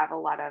really have a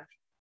lot of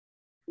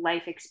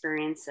life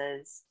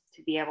experiences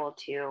to be able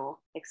to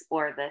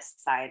explore this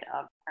side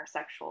of our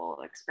sexual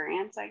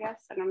experience, I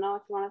guess. I don't know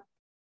if you want to,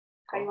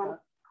 how you want to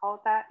call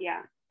it that?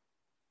 Yeah.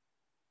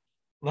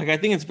 Like, I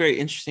think it's very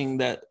interesting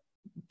that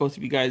both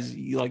of you guys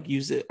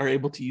are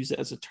able to use it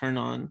as a turn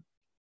on,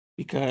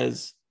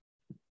 because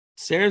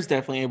Sarah's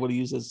definitely able to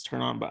use it as a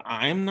turn on, but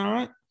I'm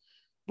not.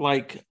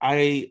 Like,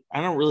 I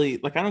don't really,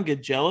 like, I don't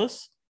get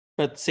jealous,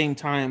 but at the same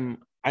time,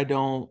 I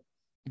don't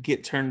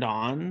get turned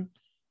on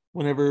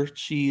whenever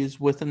she's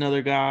with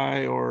another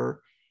guy,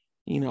 or,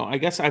 I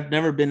guess I've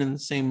never been in the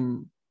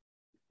same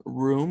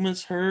room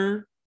as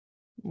her,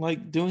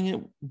 like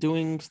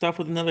doing stuff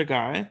with another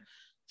guy.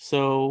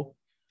 So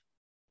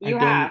you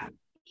have.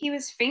 He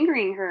was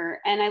fingering her,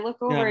 and I look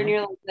over and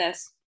you're like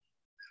this.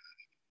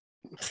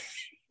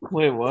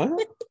 Wait, what?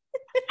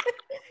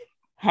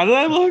 How did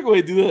I look?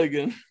 Wait, do that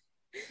again.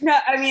 No,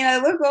 I mean, I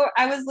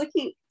was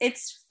looking,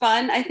 it's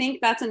fun. I think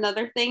that's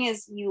another thing,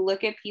 is you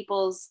look at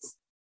people's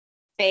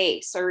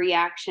face or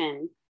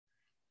reaction.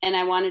 And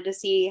I wanted to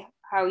see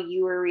how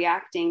you were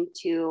reacting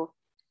to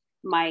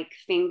Mike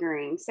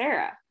fingering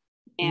Sarah.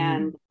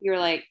 And you're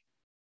like,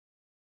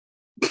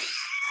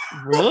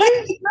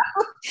 really?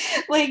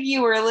 Like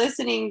you were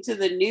listening to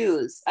the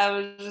news. I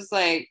was just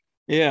like,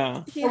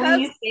 yeah.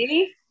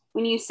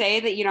 When you say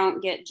that you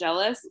don't get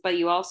jealous, but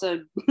you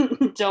also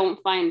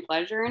don't find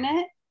pleasure in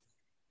it,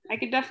 I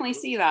could definitely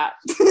see that.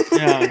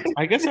 Yeah,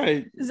 I guess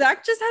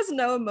Zach just has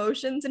no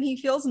emotions and he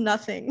feels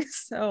nothing.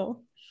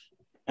 So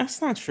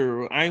that's not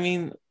true. I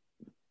mean,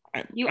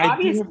 you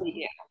obviously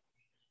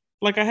do.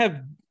 like I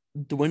have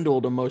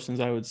dwindled emotions,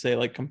 I would say,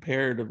 like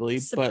comparatively,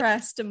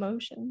 Suppressed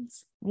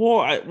emotions.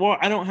 I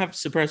don't have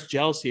suppressed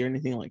jealousy or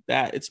anything like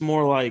that. It's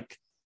more like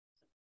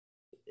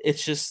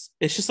it's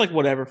just like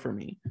whatever for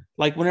me.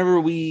 Like whenever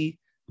we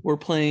were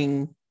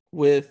playing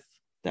with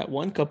that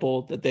one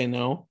couple that they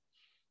know,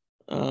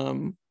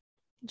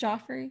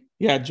 Joffrey.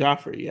 Yeah,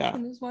 Joffrey, yeah.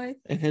 And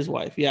his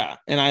wife, yeah.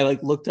 And I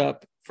like looked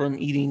up from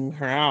eating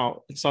her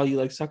out and saw you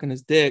like sucking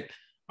his dick.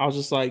 I was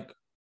just like,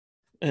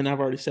 and I've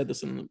already said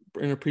this in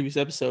a previous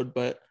episode,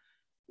 but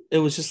it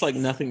was just like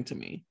nothing to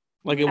me.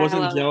 Like it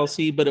wasn't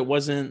jealousy, but it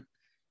wasn't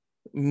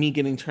me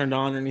getting turned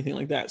on or anything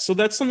like that. So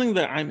that's something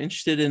that I'm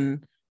interested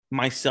in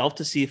myself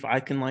to see if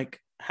I can like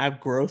have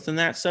growth in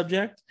that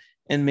subject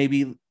and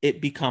maybe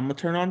it become a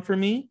turn on for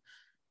me,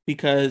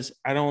 because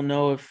I don't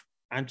know if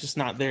I'm just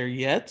not there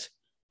yet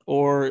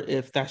or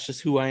if that's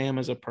just who I am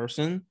as a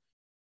person,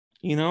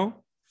 you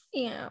know?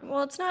 Yeah,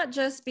 well, it's not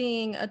just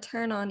being a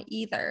turn on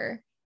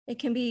either. It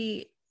can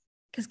be,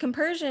 because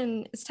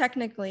compersion is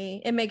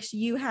technically, it makes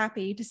you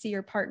happy to see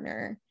your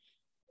partner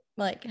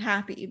like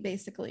happy,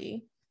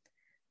 basically.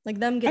 Like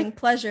them getting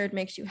pleasured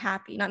makes you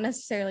happy. Not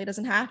necessarily,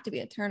 doesn't have to be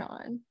a turn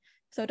on.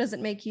 So it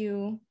doesn't make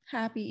you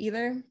happy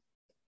either.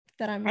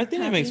 I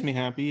think it makes me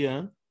happy,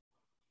 yeah.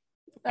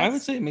 I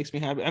would say it makes me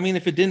happy. I mean,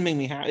 if it didn't make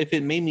me happy, if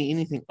it made me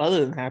anything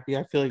other than happy,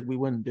 I feel like we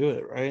wouldn't do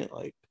it, right?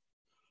 Like,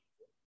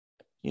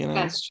 you know.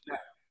 That's true.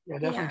 Yeah,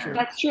 definitely true.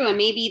 That's true. And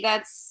maybe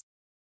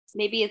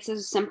it's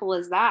as simple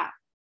as that.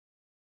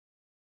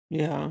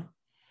 Yeah.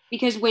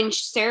 Because when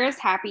Sarah's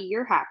happy,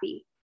 you're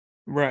happy.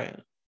 Right.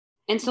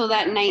 And so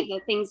that night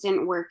that things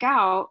didn't work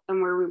out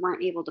and where we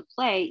weren't able to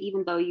play,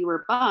 even though you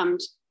were bummed,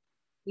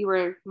 you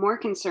were more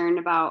concerned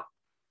about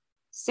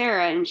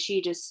Sarah, and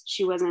she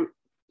wasn't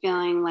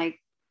feeling like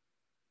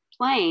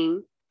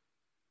playing.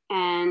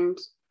 And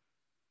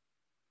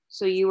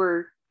so you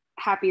were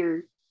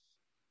happier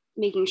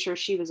making sure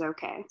she was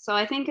okay. So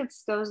I think it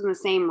goes in the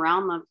same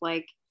realm of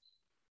like,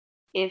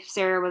 if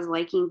Sarah was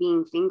liking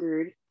being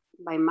fingered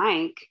by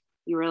Mike,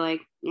 you were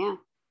like, yeah.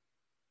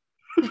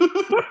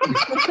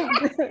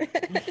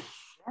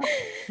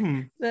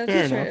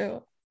 That's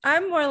true.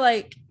 I'm more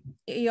like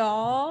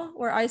y'all,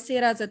 where I see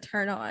it as a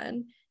turn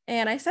on.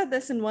 And I said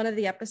this in one of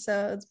the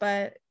episodes,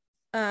 but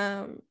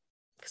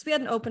because we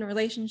had an open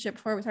relationship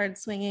before we started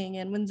swinging,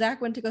 and when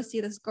Zach went to go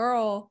see this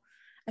girl,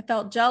 I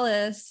felt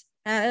jealous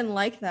and I didn't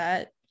like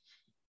that.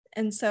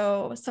 And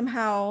so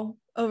somehow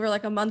over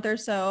like a month or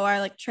so, I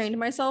like trained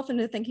myself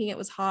into thinking it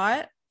was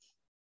hot.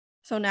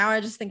 So now I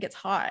just think it's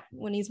hot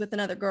when he's with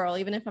another girl,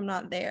 even if I'm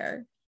not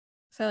there.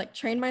 So I like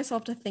trained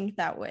myself to think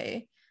that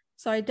way.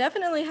 So I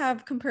definitely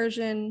have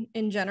compersion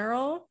in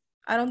general.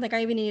 I don't think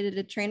I even needed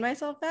to train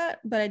myself that,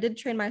 but I did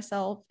train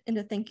myself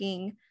into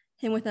thinking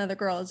him with another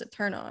girl is a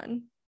turn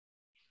on.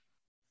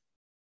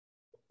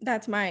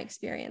 That's my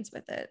experience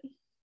with it.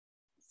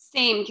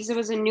 Same, because it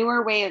was a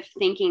newer way of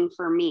thinking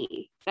for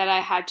me that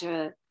I had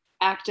to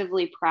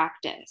actively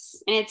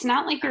practice. And it's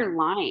not like you're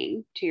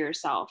lying to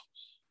yourself.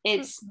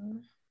 It's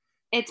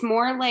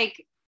more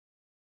like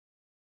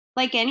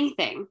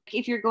anything.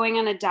 If you're going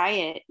on a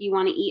diet, you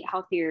want to eat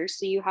healthier,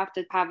 so you have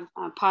to have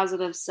a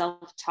positive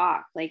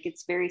self-talk. Like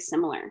it's very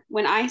similar.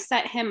 When I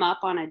set him up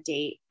on a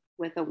date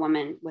with a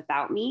woman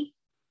without me,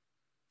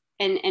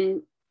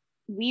 and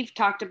we've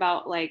talked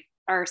about like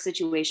our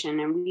situation,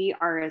 and we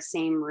are a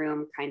same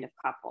room kind of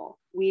couple.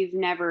 We've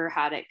never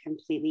had it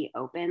completely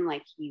open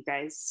like you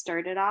guys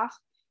started off,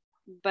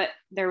 but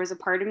there was a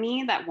part of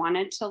me that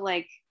wanted to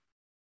like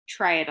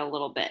try it a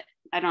little bit.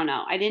 I don't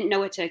know. I didn't know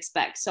what to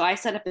expect. So I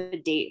set up a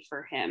date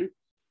for him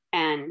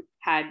and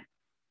had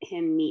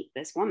him meet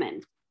this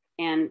woman.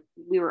 And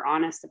we were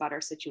honest about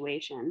our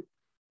situation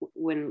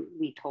when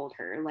we told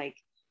her, like,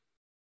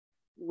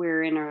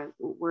 we're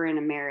in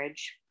a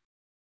marriage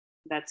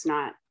that's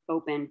not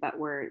open, but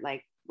we're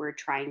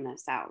trying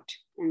this out.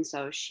 And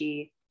so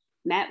she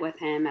met with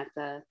him at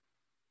the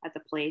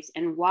place.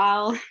 And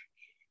while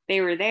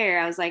they were there,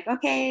 I was like,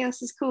 okay,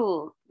 this is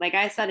cool. Like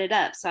I set it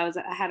up. So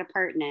I had a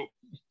part in it.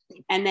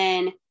 And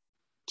then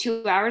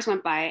 2 hours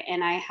went by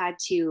and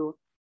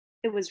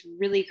it was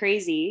really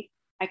crazy.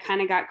 I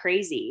kind of got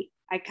crazy.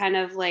 I kind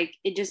of like,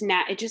 it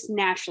just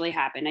naturally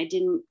happened. I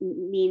didn't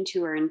mean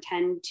to or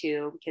intend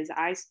to, because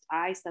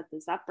I set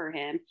this up for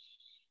him.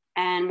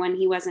 And when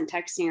he wasn't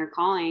texting or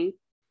calling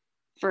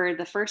for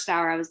the first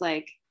hour, I was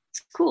like,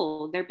 it's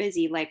cool. They're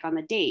busy, like on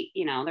the date,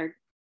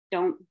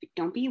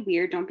 don't be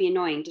weird. Don't be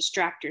annoying.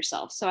 Distract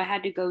yourself. So I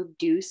had to go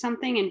do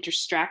something and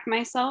distract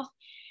myself.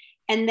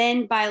 And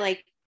then by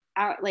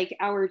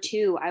hour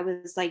 2, I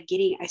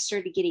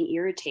started getting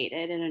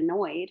irritated and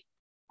annoyed.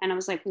 And I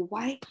was like, well,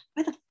 why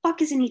the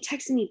fuck isn't he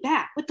texting me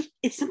back?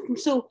 It's something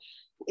so,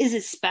 is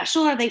it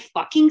special? Are they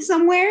fucking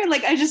somewhere?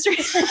 Like I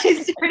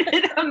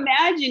started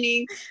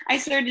imagining, I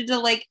started to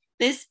like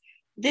this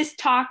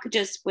talk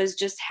was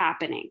just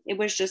happening. It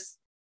was just,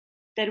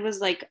 that it was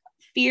like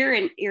fear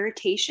and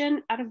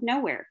irritation out of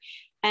nowhere.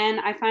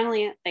 And I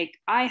finally,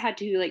 I had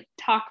to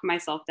talk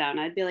myself down.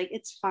 I'd be like,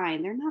 it's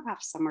fine. They're not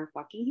off somewhere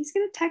fucking. He's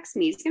going to text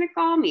me. He's going to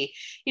call me.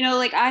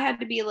 I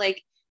had to be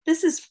like,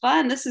 this is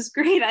fun. This is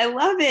great. I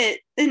love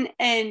it.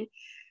 And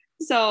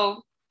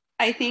so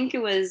I think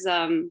it was,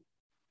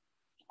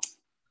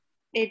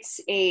 it's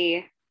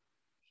a,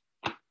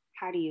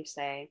 how do you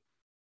say?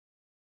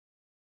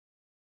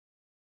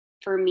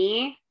 For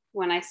me,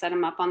 when I set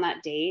him up on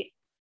that date,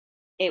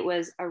 it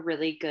was a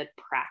really good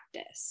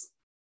practice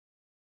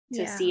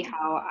to see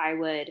how I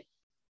would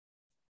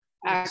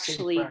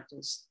actually,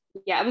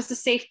 yeah, it was a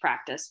safe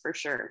practice for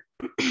sure.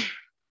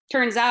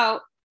 Turns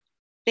out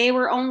they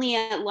were only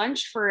at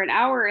lunch for an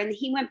hour and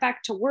he went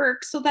back to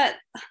work. So that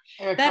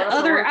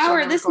other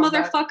hour, this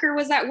motherfucker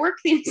was at work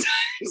the entire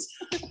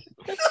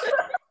time.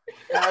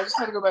 Yeah, I just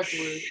had to go back to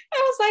work.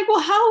 I was like, well,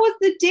 how was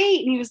the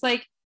date? And he was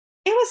like,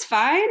 it was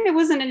fine. It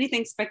wasn't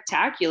anything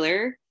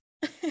spectacular.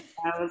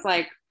 I was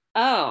like,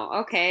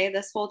 oh, okay.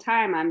 This whole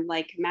time I'm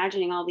like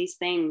imagining all these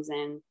things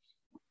and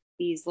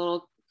these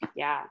little,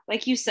 yeah,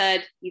 like you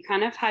said, you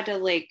kind of had to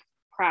like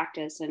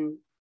practice and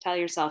tell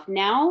yourself.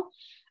 Now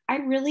I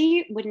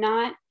really would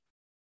not,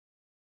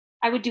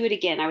 I would do it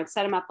again. I would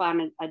set him up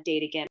on a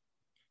date again.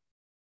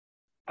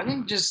 I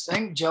think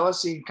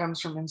jealousy comes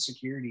from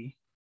insecurity.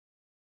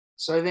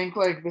 So I think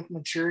like with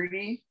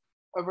maturity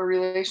of a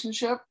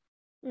relationship,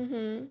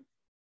 Mm-hmm.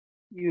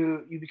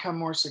 you become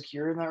more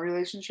secure in that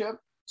relationship.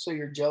 So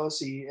your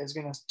jealousy is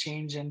going to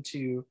change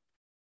into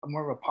a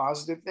more of a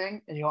positive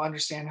thing, and you'll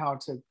understand how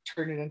to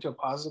turn it into a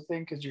positive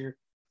thing because you're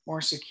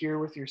more secure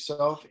with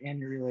yourself and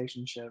your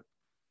relationship.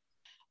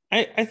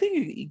 I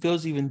think it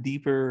goes even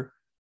deeper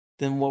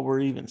than what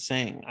we're even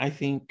saying. I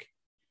think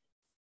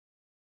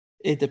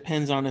it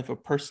depends on if a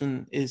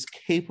person is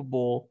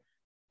capable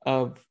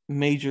of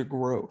major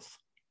growth.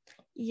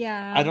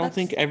 Yeah. I don't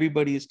think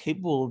everybody is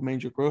capable of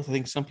major growth. I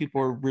think some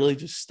people are really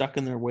just stuck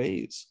in their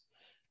ways.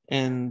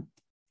 And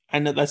I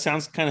know that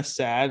sounds kind of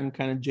sad and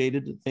kind of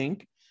jaded to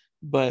think,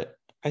 but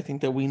I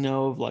think that we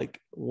know of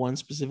like one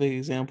specific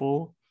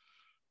example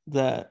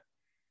that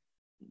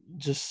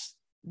just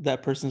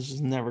that person's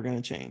just never going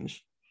to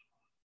change.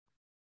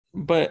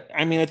 But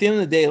I mean, at the end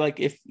of the day, like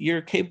if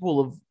you're capable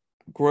of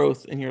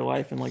growth in your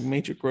life and like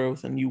major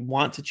growth and you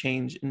want to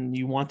change and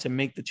you want to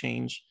make the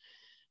change,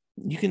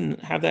 you can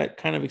have that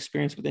kind of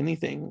experience with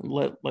anything,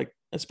 like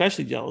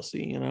especially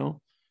jealousy, you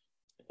know.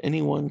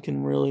 Anyone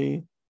can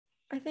really.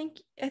 I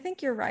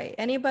think you're right.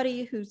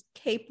 Anybody who's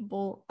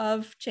capable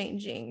of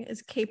changing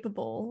is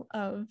capable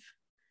of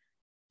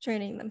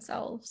training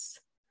themselves.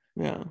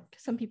 Yeah.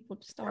 Some people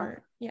just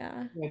aren't.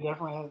 Yeah. Yeah,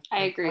 definitely.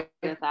 I agree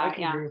with that. I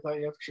can agree with that.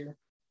 Yeah, for sure.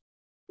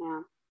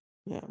 Yeah.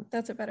 Yeah.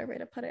 That's a better way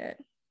to put it.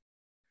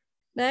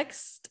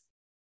 Next,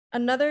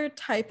 another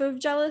type of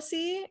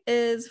jealousy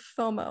is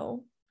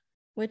FOMO,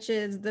 which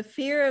is the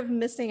fear of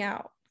missing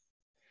out.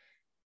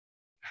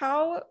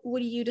 How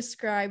would you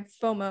describe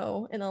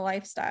FOMO in a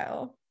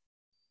lifestyle?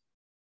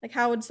 Like,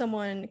 how would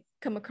someone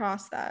come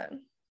across that?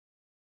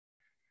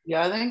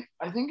 Yeah,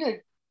 I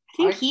think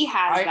he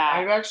has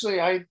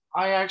that.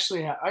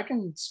 I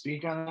can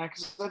speak on that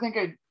because I think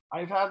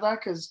I've had that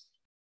because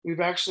we've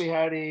actually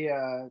had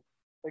a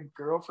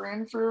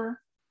girlfriend for a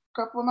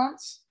couple of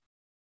months,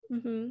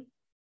 Mm-hmm.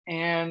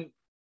 and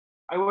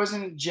I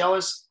wasn't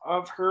jealous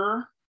of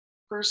her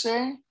per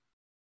se,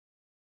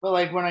 but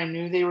like when I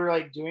knew they were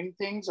like doing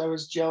things, I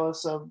was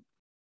jealous of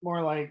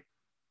more like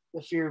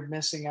the fear of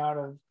missing out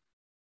of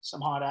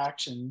some hot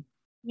action.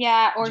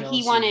 Yeah, or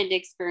jealousy. He wanted to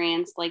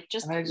experience like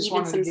just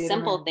even some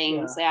simple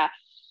things. Yeah.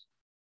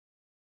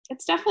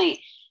 It's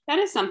definitely, that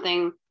is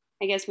something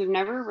I guess we've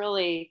never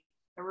really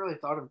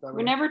thought of that.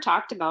 We never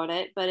talked about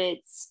it, but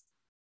it's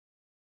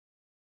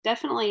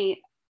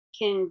definitely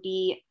can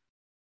be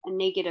a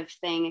negative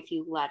thing if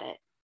you let it.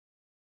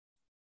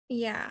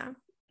 Yeah.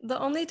 The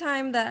only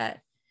time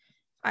that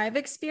I've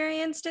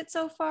experienced it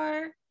so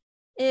far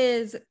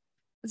is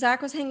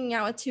Zach was hanging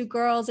out with two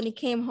girls and he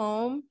came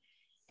home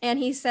and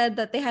he said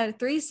that they had a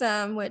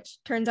threesome,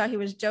 which turns out he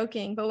was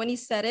joking. But when he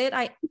said it,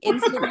 I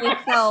instantly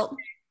felt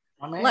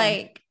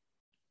like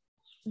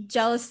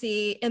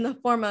jealousy in the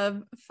form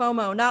of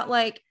FOMO, not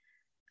like,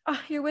 oh,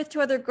 you're with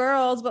two other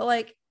girls, but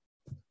like,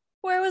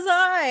 where was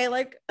I?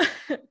 Like,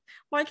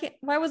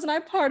 why wasn't I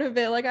part of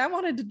it? Like, I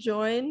wanted to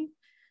join.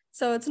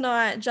 So it's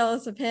not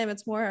jealous of him.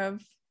 It's more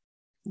of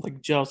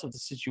like jealous of the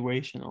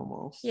situation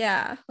almost.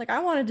 Yeah. Like I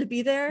wanted to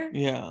be there.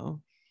 Yeah.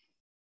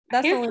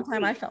 That's the only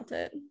time I felt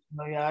it.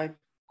 No, yeah,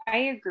 I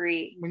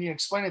agree. When you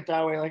explain it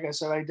that way, like I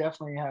said, I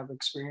definitely have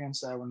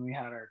experienced that when we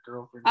had our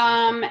girlfriend.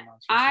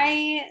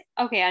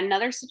 Okay,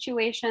 another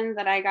situation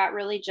that I got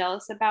really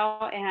jealous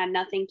about and had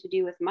nothing to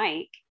do with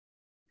Mike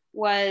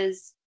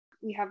was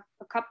we have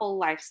a couple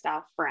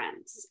lifestyle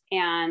friends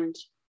and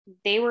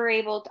they were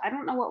able to, I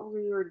don't know what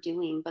we were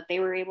doing, but they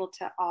were able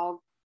to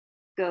all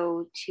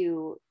go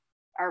to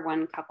our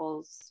one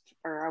couple's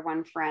or our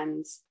one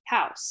friend's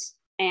house.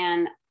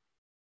 And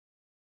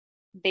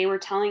they were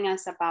telling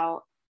us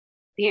about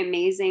the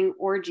amazing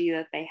orgy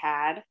that they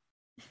had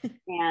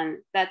and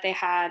that they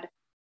had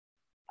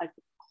a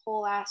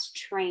whole ass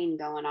train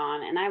going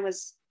on. And I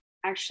was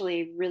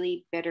actually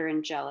really bitter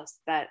and jealous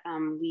that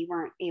we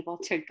weren't able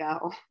to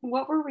go.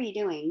 What were we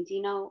doing? Do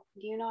you know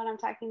what I'm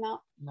talking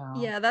about? No.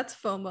 Yeah, that's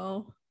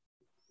FOMO.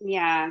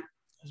 Yeah.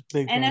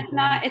 Big And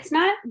time. it's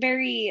not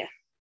very,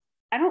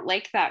 I don't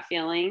like that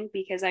feeling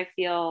because I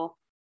feel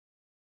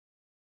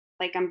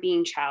like I'm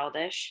being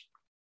childish,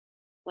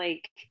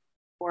 like,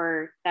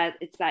 or that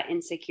it's that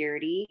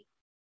insecurity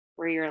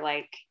where you're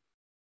like,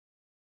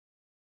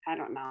 I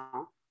don't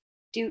know,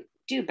 do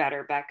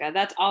better, Becca.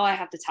 That's all I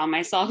have to tell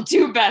myself.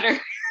 Do better.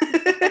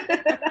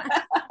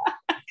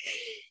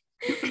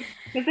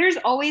 Because there's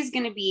always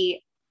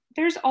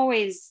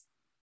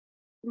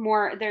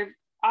more there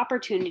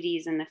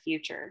opportunities in the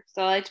future.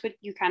 So that's what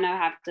you kind of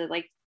have to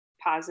like,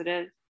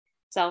 positive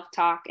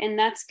self-talk. And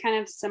that's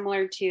kind of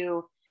similar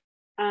to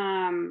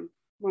when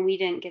we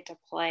didn't get to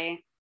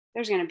play.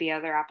 There's going to be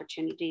other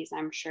opportunities,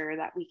 I'm sure,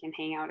 that we can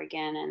hang out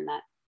again. And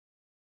that,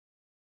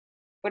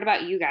 what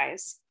about you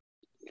guys?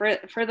 For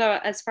the,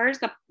 as far as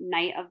the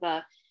night of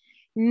the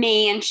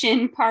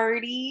mansion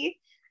party,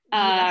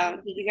 did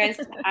you guys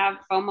have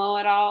FOMO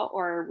at all,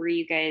 or were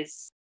you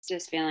guys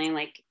just feeling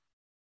like?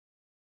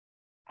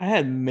 I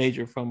had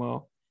major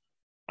FOMO.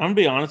 I'm gonna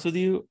be honest with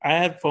you. I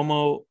had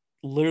FOMO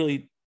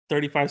literally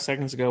 35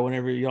 seconds ago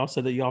whenever y'all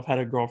said that y'all have had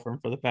a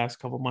girlfriend for the past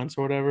couple months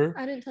or whatever.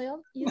 I didn't tell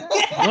you that.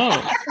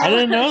 No, I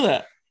didn't know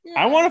that.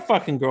 Yeah. I want a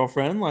fucking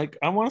girlfriend. Like,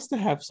 I want us to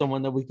have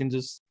someone that we can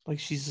just, like,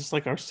 she's just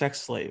like our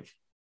sex slave.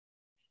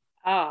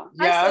 Oh,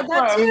 Yeah, I said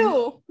that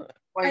too.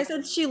 Like, I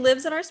said she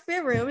lives in our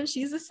spare room and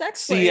she's a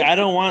sex See, slave. I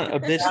don't want a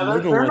bitch yeah,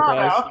 living they're with not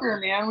us. out there,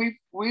 man.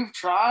 We've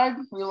tried.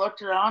 We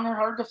looked around. They're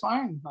hard to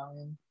find. I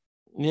mean,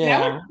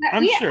 Yeah,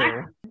 I'm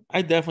sure.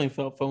 I definitely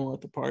felt FOMO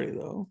at the party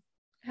though.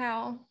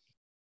 How?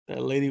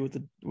 That lady with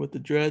the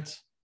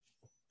dreads.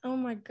 Oh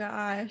my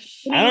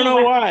gosh. I don't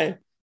know why.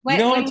 You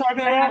know what I'm talking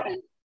about?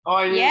 happened?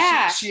 oh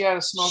Yeah. She had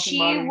a smoking She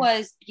body.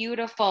 was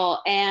beautiful,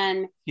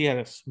 and He had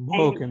a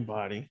smoking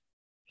body.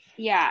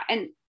 yeah,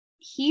 and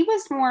he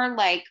was more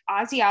like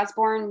Ozzy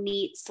Osbourne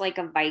meets like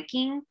a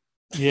Viking.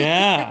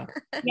 Yeah.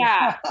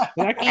 Yeah.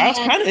 I was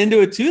kind of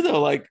into it too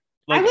though. Like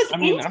I was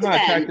I'm into not them.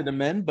 attracted to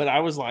men, but I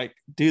was like,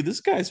 dude,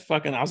 this guy's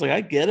fucking. I was like,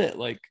 I get it.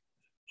 Like,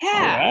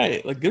 Yeah. all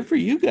right, like, good for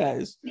you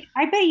guys.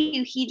 I bet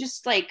you he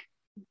just like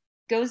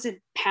goes to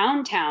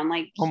Pound Town.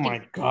 Like, Oh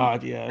my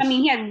god, yes. I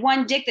mean, he had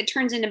one dick that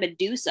turns into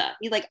Medusa.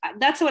 He like,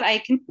 that's what I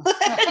can.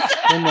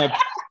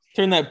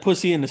 turn that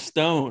pussy into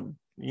stone.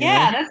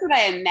 Yeah, that's what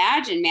I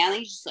imagine, man.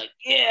 He's just like,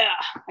 yeah,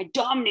 I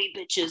dominate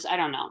bitches. I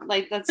don't know.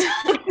 Like, that's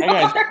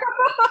that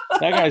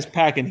guy's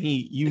packing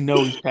heat. You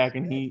know he's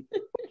packing heat.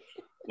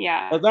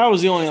 Yeah. But that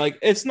was the only, like,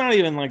 it's not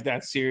even like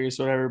that serious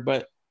or whatever.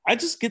 But I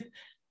just get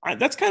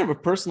that's kind of a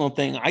personal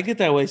thing. I get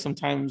that way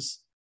sometimes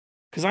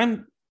because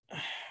I'm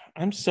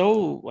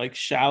so like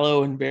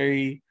shallow and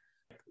very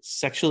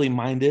sexually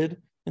minded.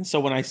 And so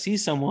when I see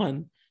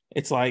someone,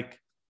 it's like,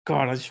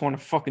 God, I just want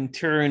to fucking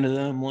tear into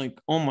them. Like,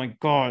 oh my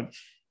God.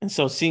 And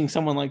so seeing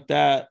someone like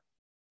that,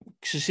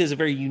 she has a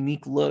very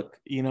unique look,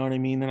 you know what I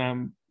mean? And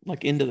I'm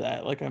like into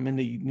that. Like, I'm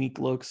into unique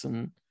looks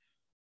and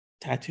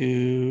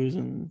tattoos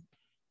and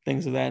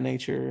things of that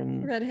nature.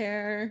 And Red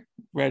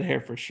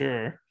hair for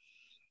sure.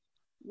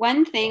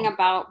 One thing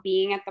about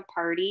being at the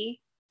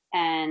party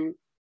and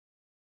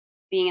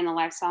being in the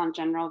lifestyle in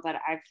general that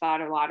I've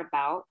thought a lot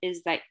about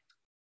is that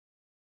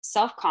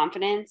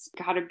self-confidence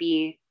got to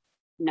be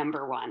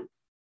number one,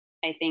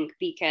 I think,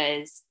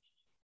 because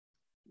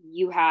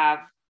you have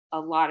a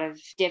lot of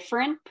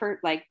different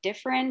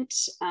spectrums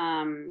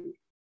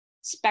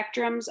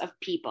of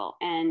people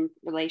and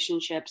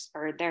relationships,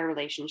 or their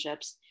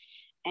relationships,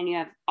 and you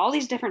have all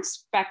these different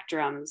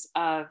spectrums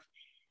of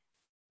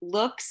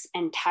looks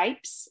and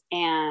types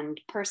and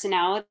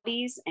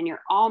personalities, and you're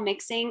all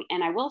mixing.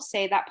 And I will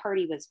say that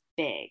party was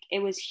big. It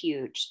was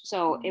huge.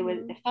 So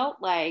it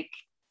felt like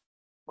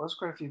was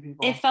quite a few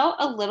people. It felt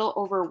a little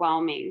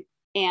overwhelming.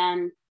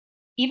 And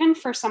even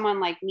for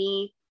someone like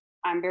me,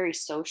 I'm very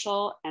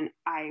social, and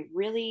I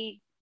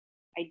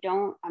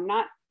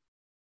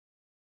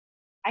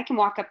can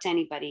walk up to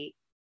anybody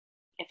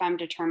if I'm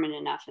determined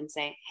enough and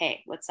say,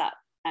 hey, what's up?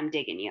 I'm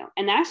digging you.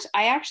 And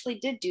I actually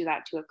did do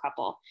that to a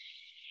couple.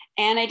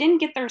 And I didn't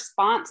get the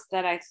response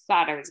that I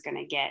thought I was going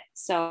to get.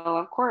 So,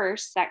 of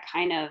course, that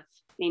kind of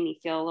made me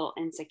feel a little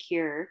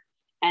insecure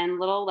and a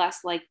little less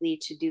likely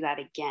to do that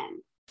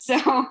again.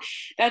 So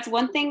that's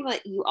one thing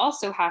that you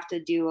also have to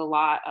do a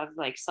lot of,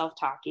 like,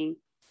 self-talking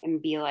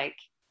and be like,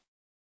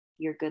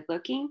 you're good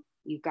looking.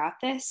 You got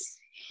this.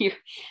 You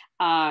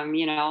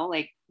know,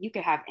 like, you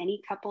could have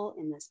any couple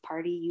in this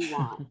party you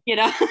want, you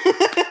know?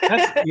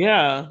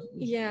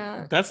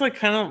 Yeah. That's like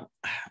kind of,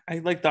 I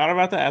like thought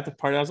about that at the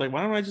party. I was like,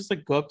 why don't I just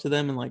like go up to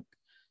them and like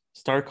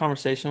start a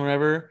conversation or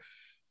whatever?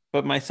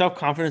 But my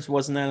self-confidence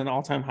wasn't at an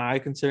all-time high,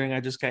 considering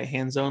I just got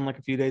hand zoned like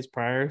a few days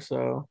prior.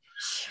 So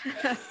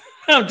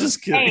I'm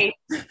just kidding.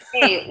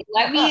 Hey,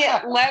 let me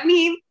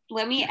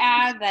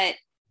add that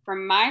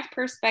from my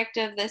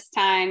perspective this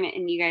time,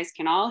 and you guys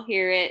can all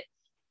hear it,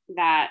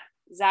 that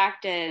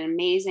Zach did an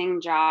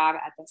amazing job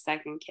at the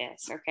second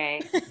kiss.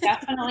 Okay,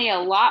 definitely a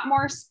lot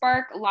more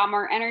spark, a lot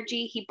more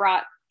energy. He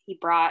brought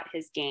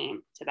his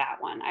game to that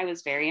one. I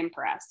was very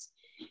impressed.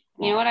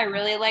 You know what I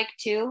really liked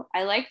too?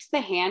 I liked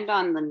the hand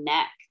on the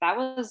neck. That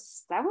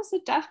was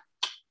a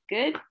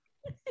good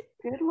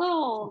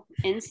little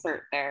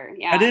insert there.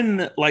 Yeah. I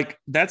didn't like.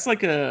 That's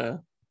like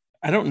a.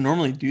 I don't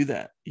normally do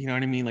that. You know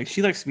what I mean? Like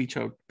she likes to be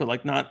choked, but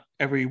like not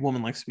every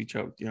woman likes to be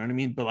choked. You know what I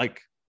mean? But like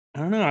I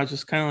don't know. I was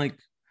just kind of like.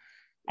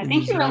 I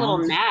think you were a little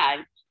mad.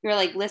 You were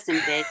like, "Listen,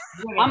 bitch,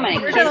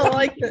 We're gonna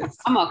like this.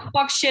 I'm gonna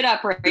fuck shit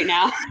up right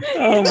now."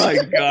 Oh my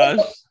gosh.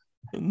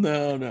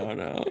 No.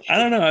 I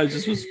don't know.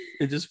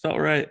 It just felt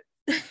right.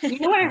 You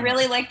know what I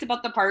really liked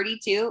about the party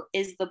too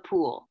is the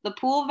pool. The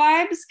pool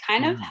vibes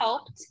kind of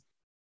helped.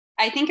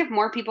 I think if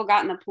more people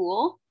got in the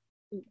pool,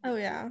 oh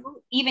yeah,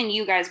 even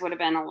you guys would have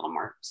been a little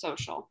more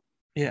social.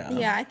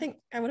 Yeah, I think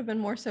I would have been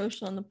more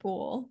social in the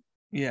pool.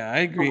 Yeah, I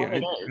agree.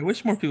 I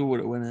wish more people would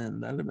have went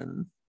in. That'd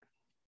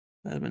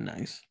have been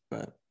nice,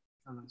 but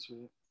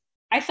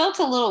I felt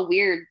a little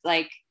weird,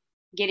 like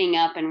getting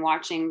up and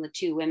watching the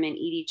two women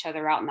eat each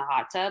other out in the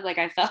hot tub. Like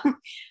I felt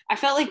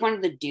like one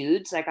of the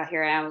dudes. Like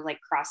here I was like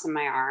crossing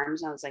my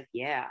arms. I was like,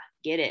 yeah,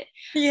 get it.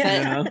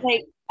 Yeah. But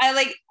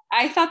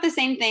I thought the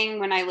same thing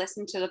when I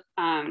listened to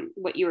the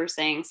what you were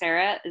saying,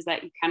 Sarah, is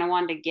that you kind of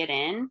wanted to get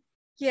in.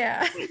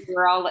 Yeah.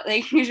 You're all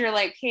like, you're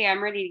like, hey,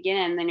 I'm ready to get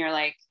in. And then you're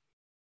like,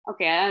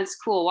 okay, that's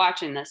cool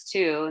watching this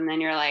too. And then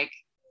you're like,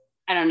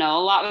 I don't know,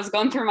 a lot was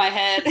going through my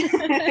head.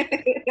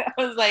 I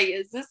was like,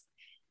 is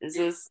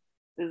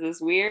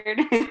this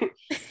weird?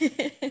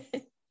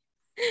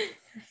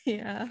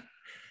 Yeah.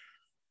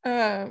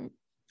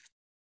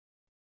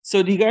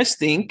 So do you guys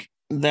think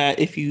that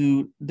if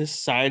you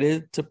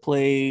decided to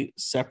play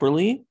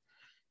separately,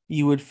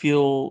 you would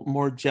feel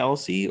more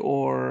jealousy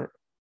or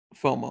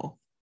FOMO?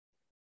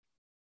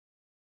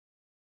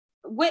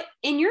 What,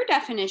 in your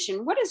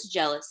definition, what is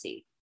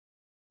jealousy?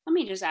 Let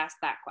me just ask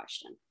that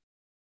question.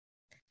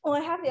 Well,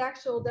 I have the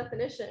actual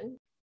definition.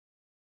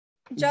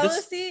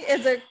 Jealousy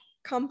is a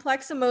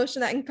complex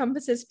emotion that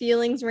encompasses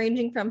feelings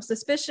ranging from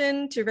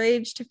suspicion to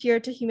rage to fear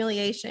to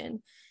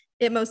humiliation.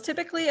 It most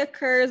typically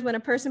occurs when a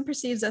person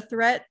perceives a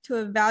threat to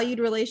a valued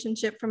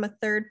relationship from a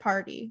third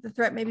party. The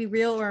threat may be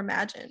real or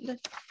imagined.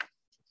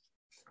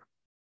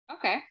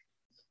 Okay.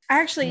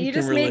 Actually, you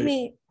just made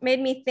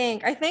me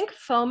think. I think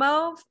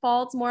FOMO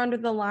falls more under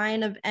the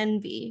line of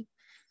envy,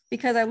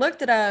 because I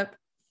looked it up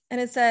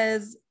and it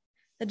says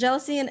the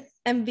jealousy and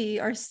envy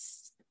are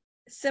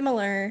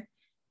similar,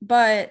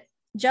 but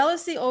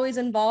jealousy always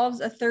involves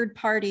a third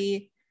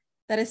party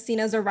that is seen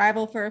as a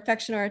rival for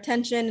affection or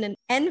attention, and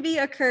envy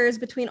occurs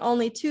between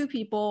only two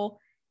people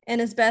and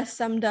is best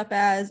summed up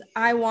as,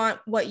 I want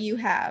what you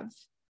have.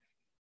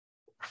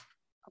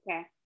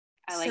 Okay.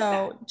 I like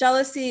so that.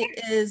 Jealousy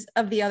is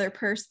of the other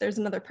person. There's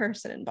another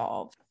person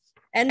involved.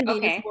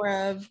 Envy is more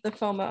of the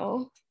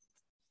FOMO.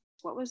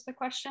 What was the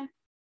question?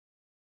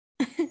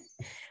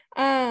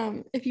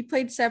 If you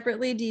played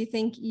separately, do you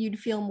think you'd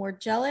feel more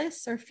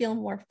jealous or feel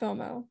more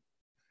FOMO?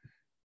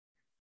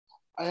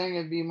 I think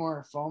it'd be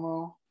more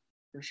FOMO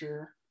for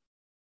sure.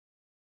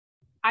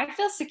 I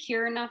feel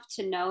secure enough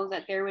to know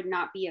that there would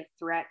not be a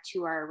threat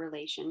to our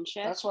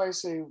relationship. That's why I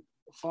say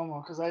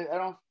FOMO, because I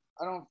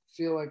don't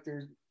feel like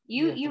there's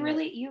you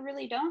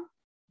really don't.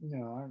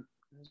 No,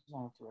 there's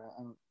no threat.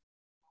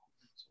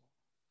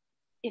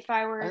 If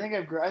I were, I think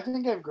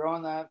I've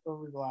grown that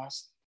over the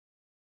last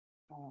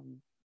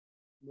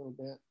little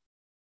bit.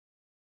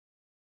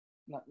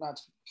 Not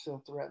to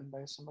feel threatened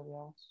by somebody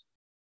else.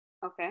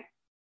 Okay. I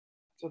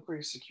feel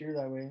pretty secure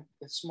that way.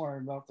 It's more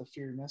about the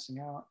fear of missing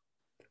out.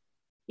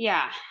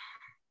 Yeah.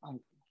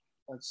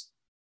 That's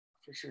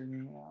for sure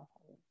me.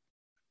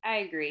 I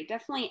agree.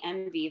 Definitely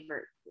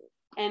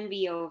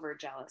envy over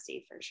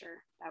jealousy for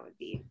sure. That would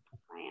be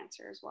my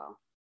answer as well.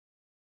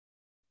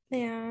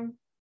 Yeah.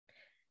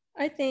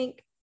 I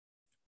think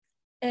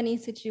any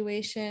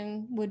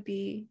situation would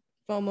be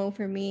FOMO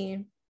for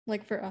me.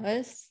 Like for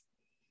us,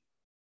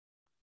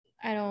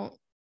 I don't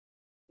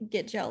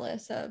get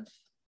jealous of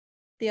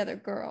the other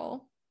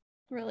girl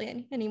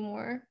really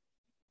anymore.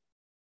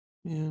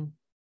 Yeah.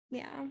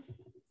 Yeah.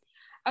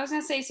 I was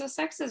gonna say, so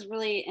sex is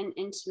really an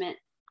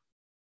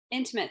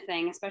intimate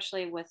thing,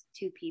 especially with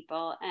two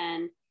people.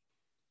 And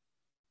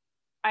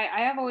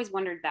I have always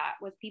wondered that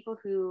with people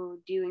who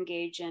do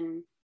engage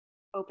in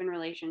open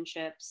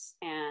relationships,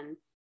 and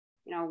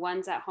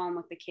one's at home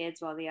with the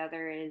kids while the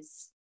other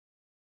is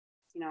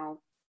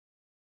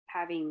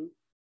having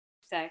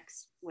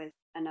sex with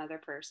another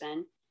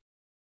person,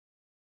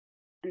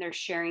 and they're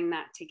sharing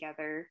that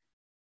together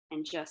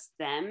and just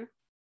them.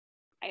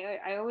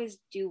 I always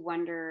do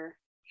wonder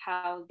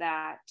how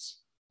that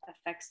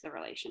affects the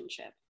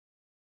relationship.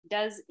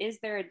 Is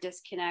there a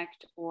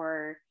disconnect,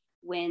 or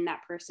when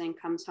that person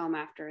comes home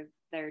after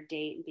their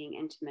date and being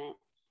intimate,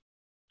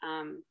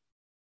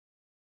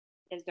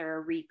 is there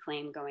a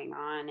reclaim going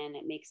on and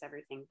it makes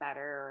everything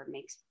better, or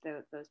makes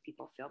those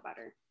people feel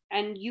better?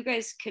 And you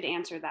guys could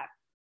answer that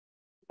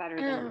better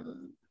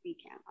than we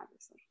can,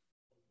 obviously.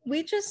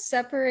 we just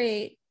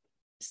separate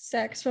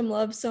sex from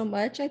love so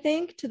much, I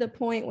think, to the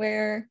point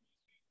where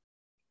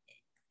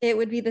it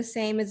would be the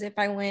same as if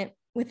I went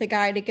with a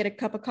guy to get a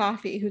cup of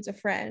coffee who's a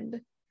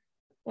friend.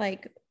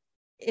 Like,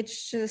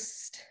 it's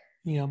just,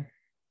 Yeah.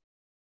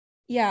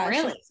 yeah, it's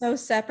Really? just so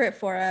separate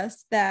for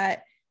us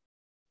that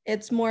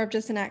it's more of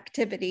just an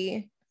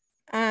activity.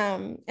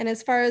 And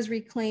as far as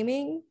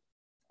reclaiming,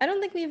 I don't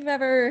think we've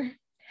ever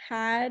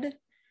had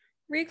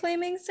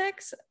reclaiming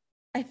sex.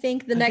 I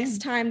think the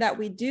next time that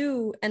we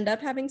do end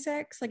up having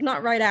sex, like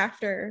not right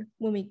after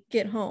when we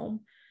get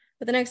home,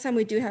 but the next time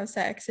we do have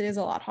sex, it is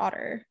a lot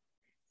hotter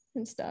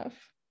and stuff.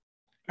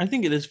 I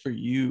think it is for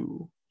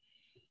you.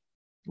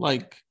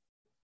 Like,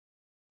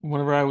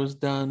 whenever I was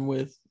done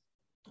with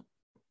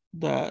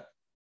the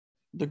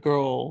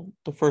girl,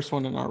 the first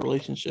one in our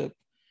relationship,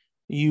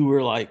 you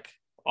were like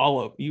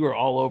you were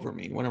all over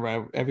me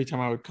every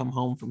time I would come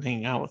home from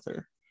hanging out with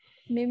her.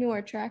 It made me more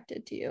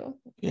attracted to you.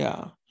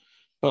 Yeah.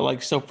 But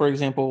like, so for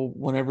example,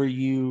 whenever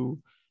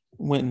you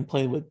went and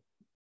played with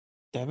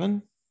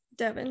Devin.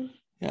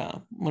 Yeah.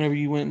 Whenever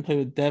you went and played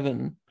with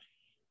Devin,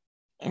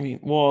 I mean,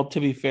 well, to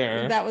be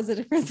fair, that was a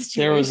different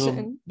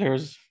situation. There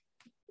was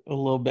a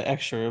little bit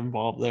extra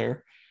involved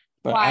there,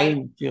 but Why? I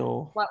didn't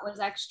feel What was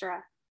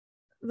extra?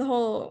 The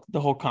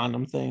whole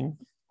condom thing.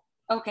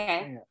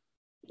 Okay.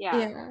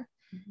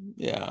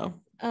 Yeah.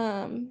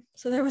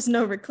 So there was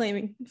no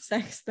reclaiming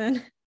sex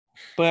then.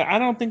 But I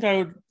don't think I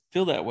would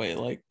feel that way.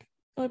 Like,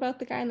 what about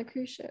the guy on the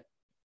cruise ship?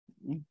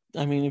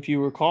 I mean, if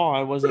you recall,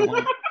 I wasn't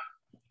like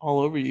all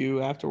over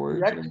you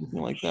afterwards or anything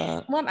like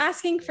that. Well, I'm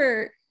asking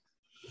for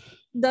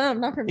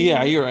them, not for me.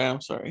 Yeah, you're right.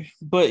 I'm sorry.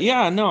 But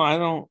yeah, no,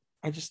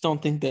 I just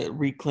don't think that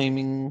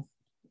reclaiming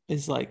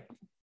is like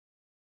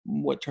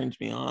what turns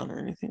me on or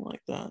anything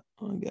like that,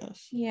 I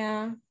guess.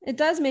 Yeah, it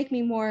does make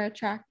me more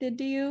attracted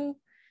to you.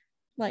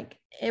 Like,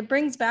 it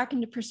brings back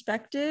into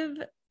perspective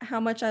how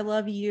much I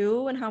love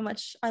you and how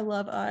much I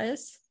love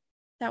us,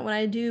 that when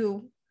I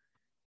do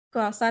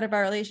go outside of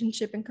our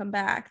relationship and come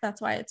back,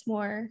 that's why it's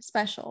more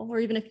special. Or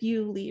even if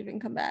you leave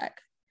and come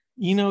back.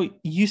 You know,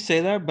 you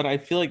say that, but I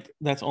feel like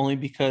that's only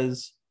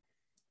because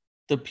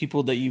the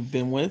people that you've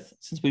been with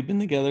since we've been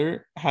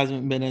together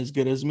hasn't been as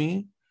good as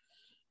me.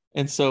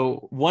 And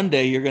so one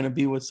day you're going to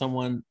be with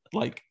someone,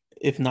 like,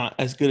 if not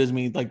as good as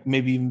me, like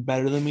maybe even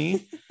better than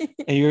me.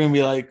 And you're going to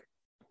be like,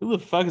 who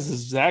the fuck is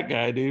this Zach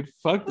guy, dude?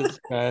 Fuck this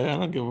guy. I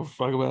don't give a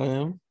fuck about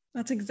him.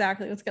 That's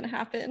exactly what's going to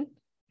happen.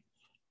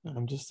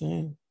 I'm just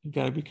saying, you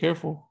got to be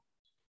careful.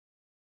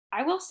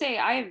 I will say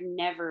I have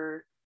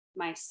never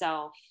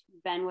myself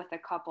been with a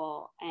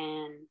couple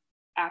and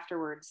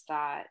afterwards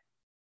thought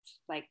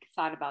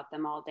about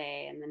them all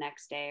day and the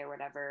next day or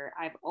whatever.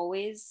 I've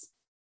always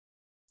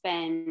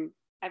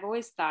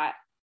thought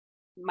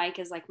Mike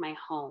is like my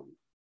home.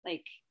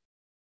 Like,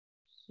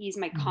 he's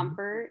my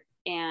comfort.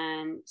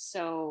 And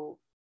so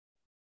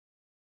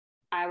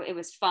it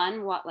was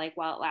fun while it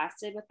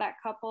lasted with that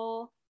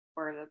couple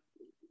or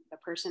the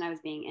person I was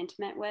being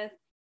intimate with.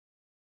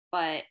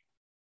 But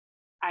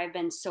I've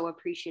been so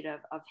appreciative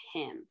of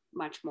him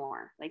much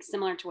more, like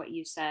similar to what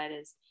you said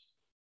is,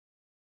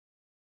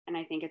 and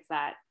I think it's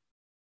that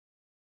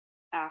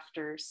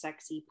after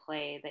sexy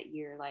play that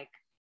you're like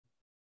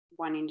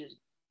wanting to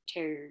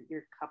tear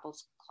your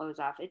couple's clothes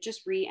off. It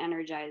just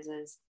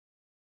re-energizes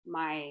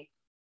my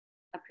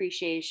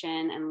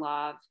appreciation and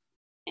love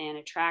and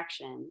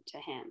attraction to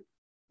him.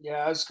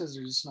 Yeah, it's because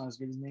they're just not as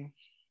good as me.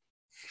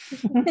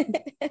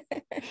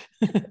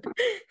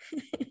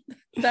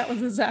 That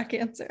was a Zach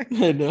answer.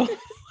 I know.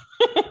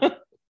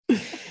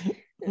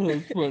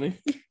 That's funny.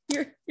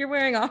 You're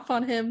wearing off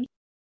on him.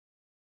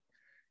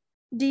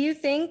 Do you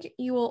think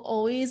you will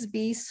always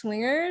be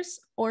swingers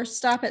or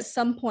stop at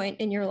some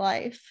point in your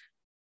life?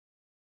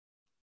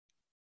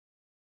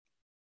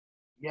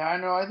 Yeah, I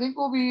know. I think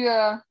we'll be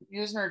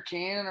using our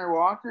cane and our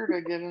walker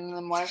to get into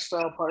them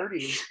lifestyle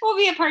parties. We'll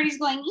be at parties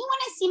going, you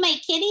want to see my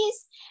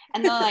kitties?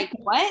 And they're like,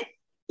 what?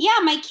 Yeah,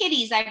 my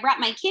kitties. I brought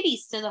my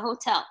kitties to the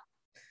hotel.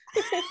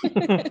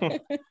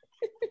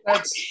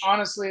 That's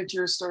honestly a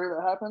true story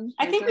that happened.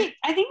 I think we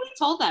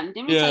told them,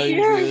 didn't we? Yeah, you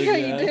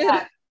did.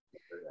 Yeah.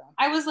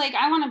 I was like,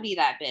 I want to be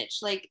that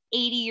bitch. Like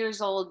 80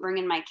 years old,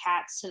 bringing my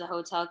cats to the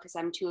hotel because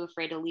I'm too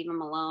afraid to leave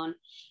them alone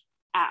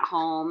at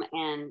home.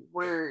 And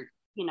we're,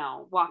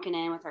 walking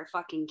in with our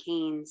fucking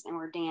canes and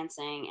we're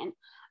dancing. And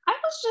I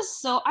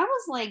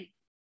was like,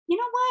 you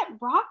know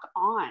what? Rock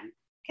on.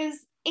 Because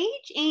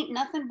age ain't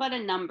nothing but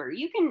a number.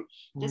 You can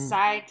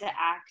decide to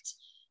act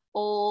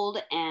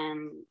old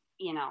and,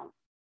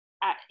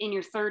 in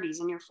your 30s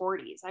and your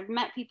 40s. I've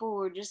met people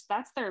who are just,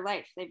 that's their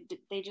life.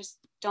 They just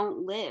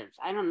don't live.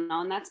 I don't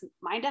know. And that's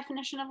my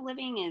definition of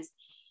living, is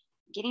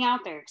getting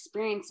out there,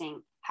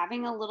 experiencing,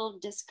 having a little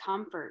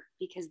discomfort,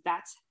 because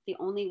that's the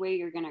only way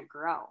you're going to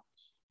grow.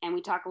 And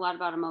we talk a lot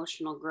about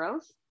emotional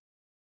growth.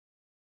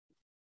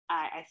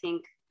 I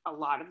think a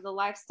lot of the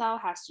lifestyle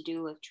has to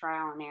do with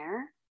trial and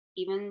error.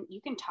 Even you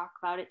can talk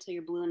about it till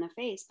you're blue in the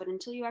face, but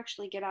until you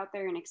actually get out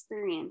there and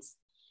experience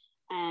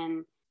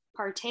and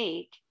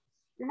partake,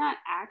 you're not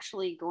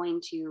actually going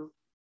to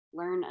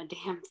learn a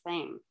damn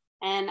thing.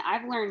 And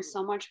I've learned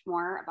so much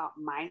more about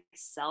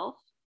myself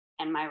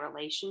and my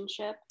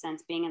relationship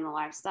since being in the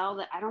lifestyle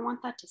that I don't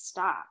want that to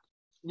stop.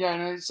 Yeah,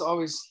 and it's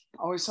always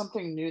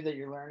something new that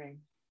you're learning.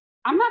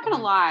 I'm not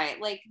gonna lie,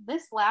 like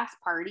this last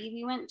party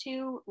we went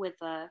to with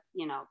the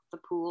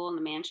pool and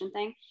the mansion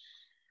thing,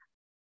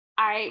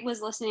 I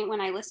was listening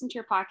when I listened to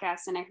your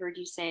podcast and I heard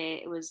you say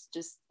it was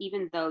just,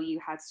 even though you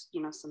had,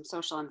 some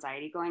social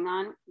anxiety going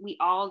on, we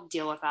all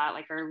deal with that,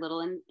 like our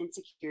little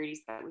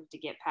insecurities that we have to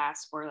get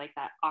past, or like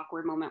that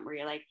awkward moment where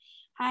you're like,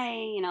 hi,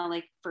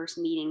 like first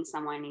meeting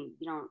someone and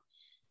you don't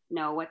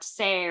know what to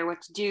say or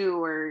what to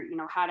do or,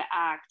 how to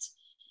act.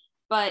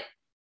 But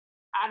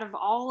out of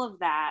all of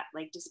that,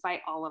 like despite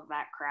all of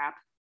that crap,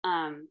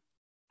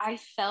 I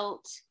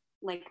felt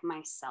like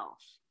myself.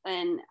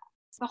 And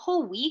the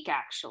whole week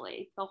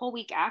afterwards,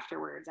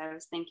 I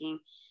was thinking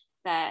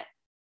that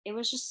it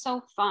was just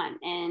so fun.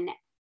 And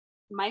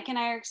Mike and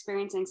I are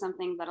experiencing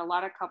something that a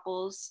lot of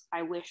couples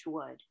I wish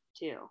would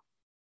too.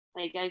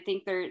 Like, I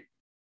think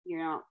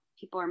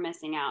people are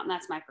missing out, and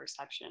that's my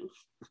perception.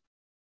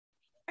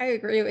 I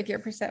agree with your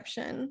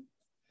perception.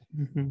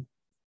 Mm-hmm.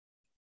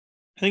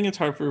 I think it's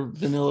hard for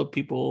vanilla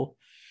people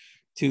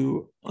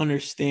to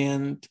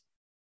understand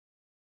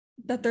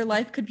that their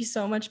life could be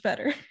so much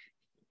better.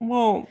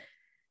 Well,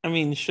 I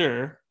mean,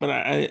 sure, but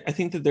I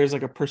think that there's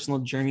like a personal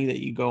journey that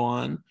you go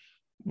on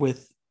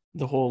with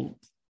the whole,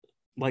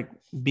 like,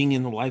 being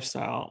in the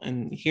lifestyle,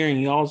 and hearing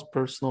y'all's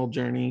personal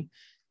journey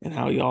and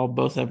how y'all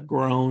both have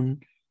grown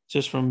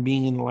just from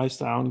being in the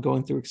lifestyle and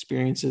going through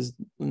experiences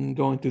and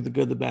going through the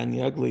good, the bad, and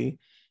the ugly.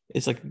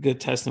 It's like a good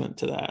testament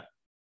to that,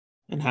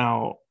 and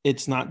how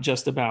it's not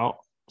just about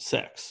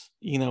sex.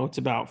 It's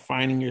about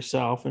finding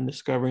yourself and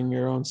discovering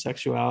your own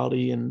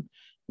sexuality and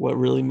what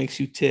really makes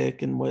you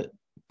tick and what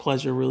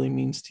pleasure really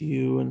means to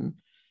you and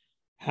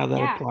how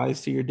that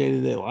applies to your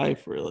day-to-day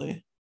life,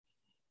 really.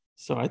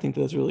 So I think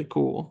that's really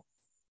cool.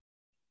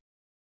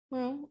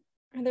 Well,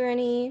 are there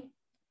any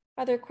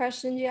other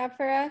questions you have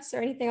for us or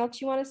anything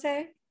else you want to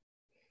say?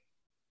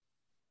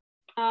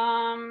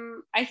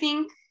 I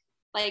think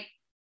like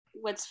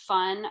what's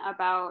fun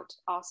about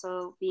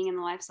also being in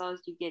the lifestyle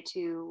is you get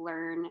to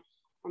learn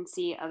and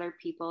see other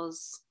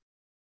people's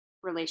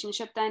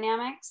relationship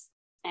dynamics,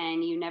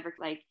 and you never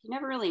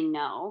really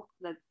know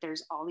that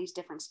there's all these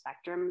different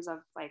spectrums of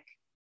like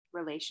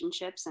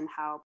relationships and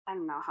how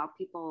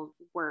people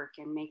work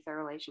and make their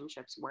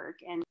relationships work.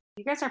 And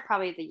you guys are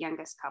probably the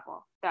youngest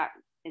couple that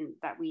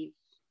we've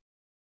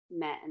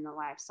met in the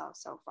lifestyle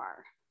so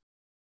far.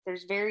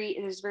 There's very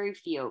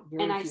few.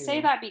 And I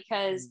say that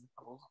because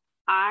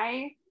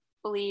I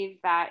believe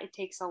that it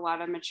takes a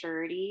lot of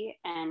maturity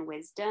and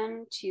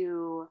wisdom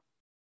to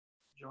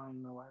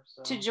join the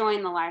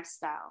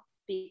lifestyle,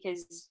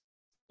 because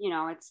you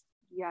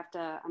have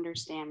to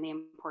understand the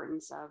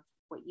importance of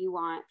what you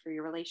want for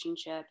your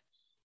relationship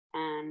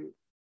and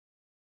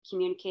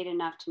communicate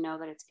enough to know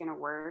that it's going to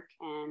work.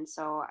 And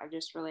so I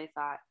just really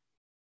thought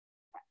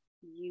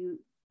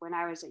when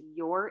I was at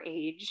your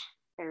age,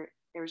 there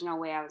was no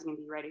way I was going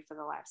to be ready for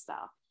the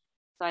lifestyle.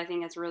 So I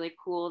think it's really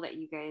cool that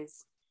you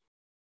guys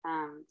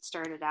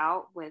started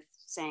out with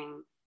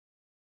saying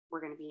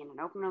we're going to be in an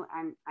open,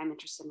 I'm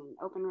interested in an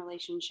open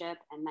relationship,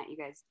 and that you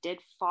guys did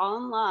fall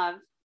in love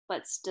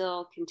but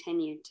still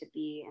continued to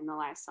be in the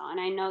lifestyle. And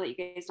I know that you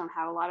guys don't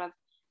have a lot of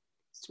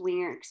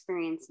swinger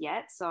experience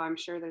yet, so I'm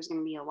sure there's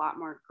going to be a lot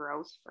more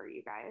growth for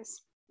you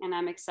guys, and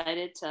I'm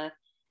excited to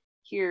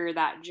hear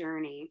that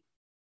journey.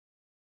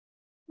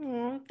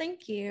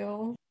 Thank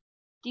you.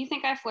 Do you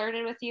think I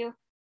flirted with you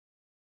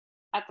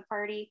at the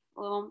party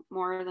a little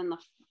more than the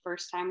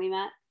first time we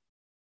met?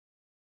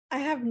 I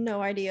have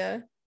no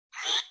idea.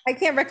 I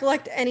can't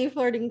recollect any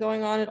flirting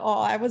going on at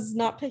all. I was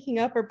not picking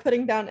up or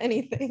putting down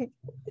anything.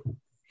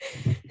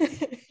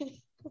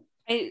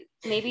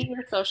 Maybe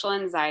your social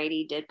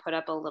anxiety did put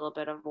up a little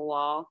bit of a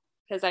wall,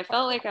 because I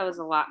felt like I was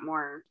a lot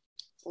more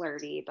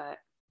flirty. But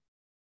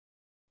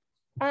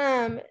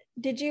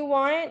did you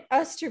want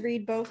us to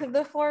read both of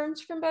the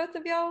forms from both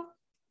of y'all?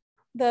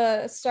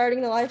 The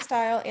starting the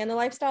lifestyle and the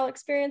lifestyle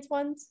experience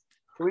ones?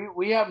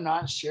 We have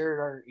not shared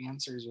our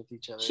answers with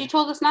each other. She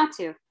told us not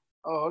to.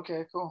 Oh,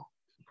 okay, cool.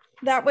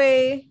 That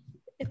way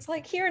it's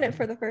like hearing it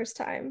for the first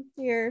time.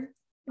 You're different.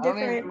 I don't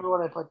even remember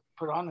what I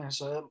put on there,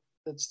 so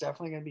it's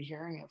definitely going to be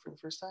hearing it for the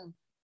first time.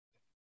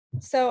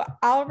 So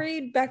I'll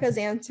read Becca's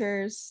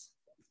answers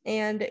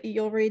and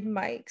you'll read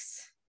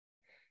Mike's.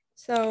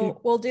 So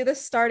we'll do the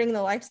starting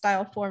the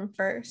lifestyle form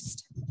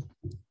first.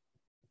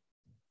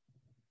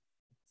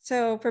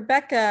 So for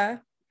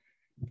Becca,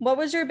 what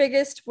was your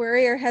biggest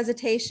worry or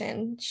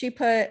hesitation? She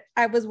put,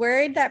 I was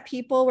worried that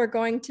people were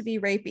going to be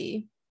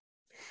rapey.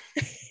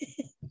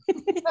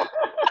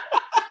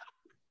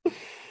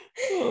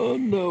 Oh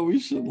no, we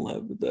shouldn't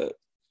laugh at that.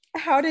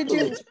 How did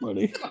you? That's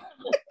funny.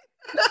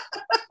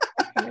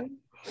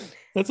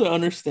 That's an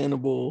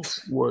understandable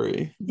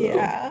worry, though.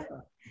 Yeah.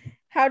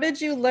 How did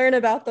you learn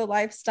about the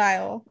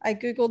lifestyle? I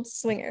Googled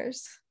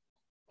swingers.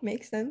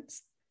 Makes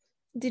sense.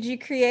 Did you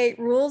create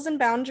rules and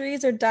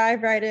boundaries or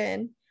dive right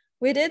in?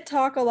 We did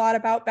talk a lot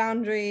about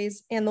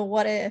boundaries and the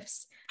what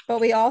ifs,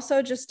 but we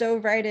also just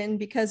dove right in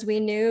because we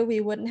knew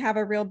we wouldn't have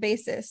a real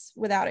basis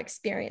without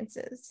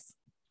experiences.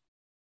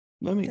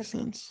 That makes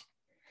sense.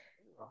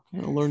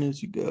 You're gonna learn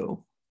as you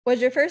go.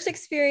 Was your first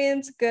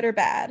experience good or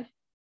bad?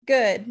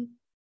 Good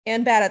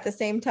and bad at the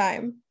same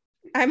time.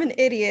 I'm an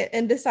idiot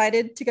and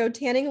decided to go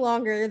tanning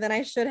longer than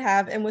I should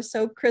have and was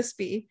so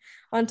crispy.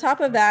 On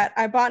top of that,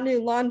 I bought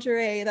new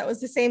lingerie that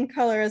was the same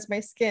color as my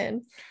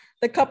skin.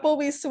 The couple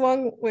we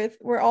swung with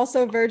were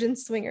also virgin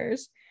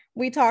swingers.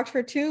 We talked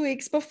for 2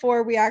 weeks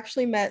before we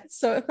actually met,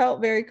 so it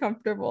felt very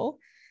comfortable.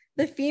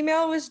 The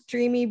female was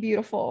dreamy,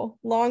 beautiful,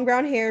 long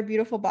brown hair,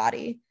 beautiful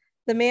body.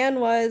 The man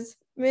was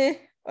meh,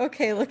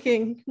 okay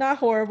looking, not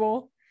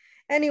horrible.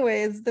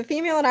 Anyways, the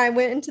female and I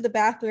went into the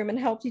bathroom and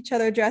helped each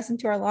other dress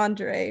into our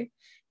lingerie.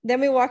 Then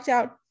we walked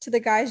out to the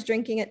guys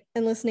drinking it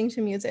and listening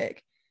to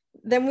music.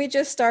 Then we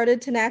just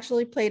started to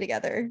naturally play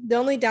together. The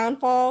only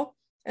downfall,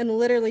 and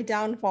literally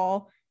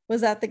downfall,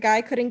 was that the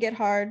guy couldn't get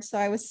hard, so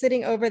I was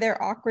sitting over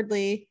there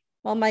awkwardly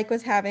while Mike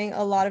was having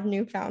a lot of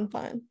newfound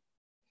fun.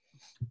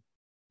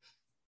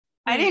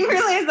 I didn't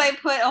realize I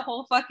put a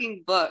whole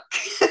fucking book.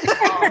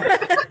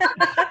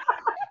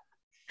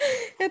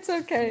 It's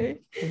okay.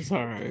 It's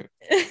all right.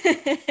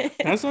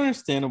 That's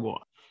understandable.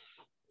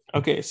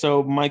 Okay,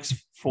 so Mike's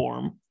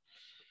form.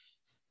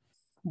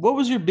 What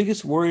was your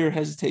biggest worry or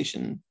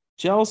hesitation?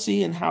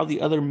 Jealousy and how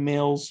the other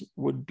males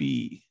would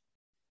be.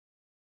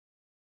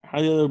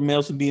 How the other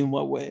males would be in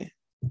what way?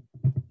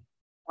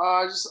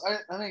 I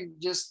think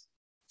just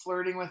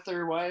flirting with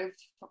their wife,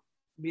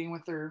 being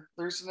with their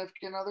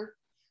significant other.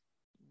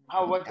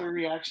 What their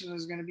reaction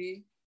is going to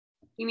be.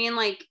 You mean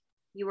like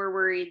you were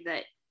worried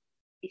that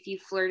if you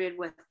flirted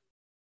with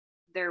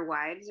their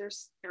wives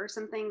or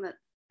something, that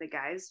the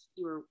guys,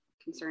 you were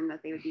concerned that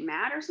they would be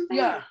mad or something?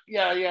 Yeah.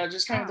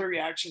 Just kind of their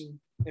reaction,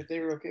 if they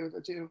were okay with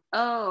it too.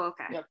 Oh,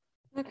 okay. Yep.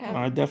 Okay.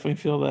 I definitely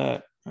feel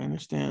that. I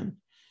understand.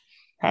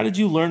 How did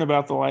you learn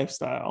about the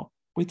lifestyle?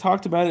 We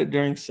talked about it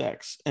during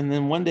sex. And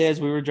then one day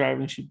as we were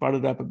driving, she brought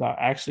it up about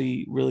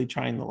actually really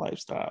trying the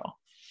lifestyle.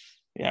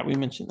 Yeah, we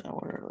mentioned that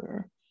one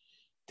earlier.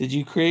 Did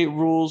you create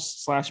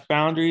rules /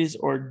 boundaries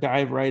or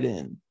dive right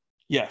in?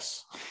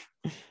 Yes.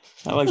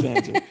 I like the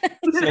answer.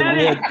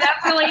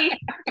 Definitely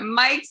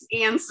Mike's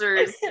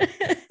answers.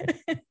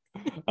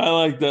 I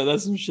like that.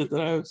 That's some shit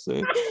that I would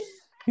say.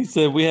 He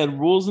said we had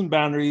rules and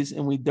boundaries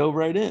and we dove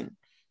right in.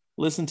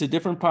 Listened to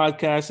different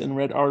podcasts and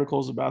read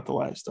articles about the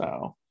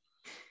lifestyle.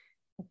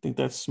 I think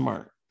that's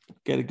smart.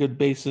 Get a good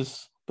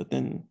basis, but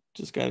then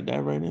just got to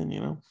dive right in, you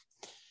know.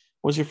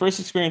 Was your first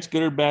experience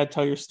good or bad?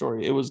 Tell your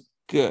story. It was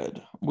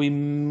good. We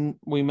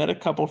met a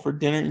couple for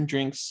dinner and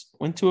drinks,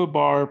 went to a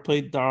bar,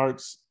 played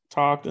darts,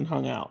 talked, and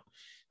hung out.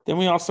 Then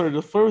we all started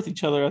to flirt with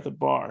each other at the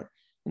bar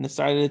and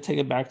decided to take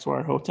it back to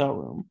our hotel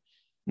room.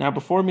 Now,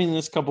 before meeting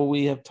this couple,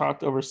 we have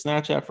talked over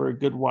Snapchat for a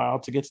good while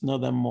to get to know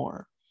them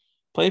more.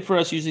 Play for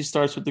us usually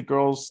starts with the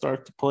girls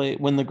start to play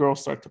when the girls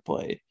start to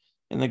play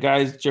and the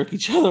guys jerk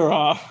each other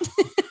off.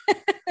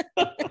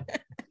 And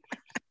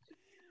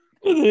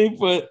then he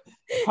put,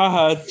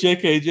 haha,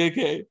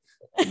 JK.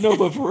 No,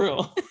 but for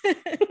real.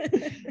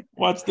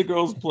 Watch the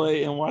girls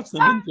play and watch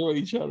them enjoy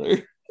each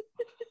other.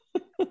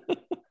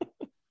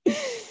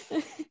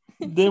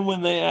 Then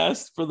when they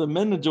asked for the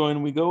men to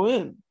join, we go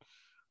in.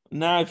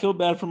 Now I feel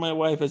bad for my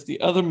wife as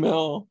the other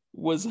male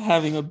was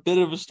having a bit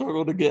of a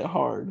struggle to get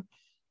hard.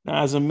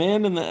 Now, as a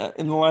man in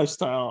the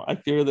lifestyle, I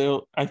feel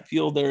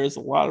there is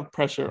a lot of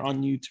pressure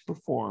on you to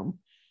perform.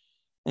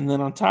 And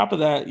then on top of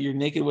that, you're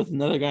naked with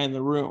another guy in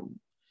the room.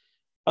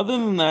 Other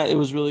than that, it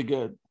was really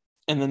good.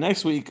 And the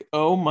next week,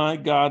 oh my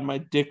God, my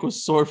dick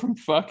was sore from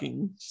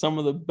fucking. Some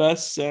of the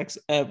best sex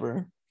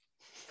ever.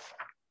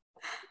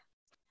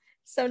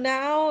 So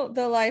now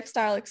the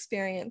lifestyle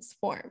experience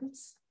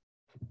forms.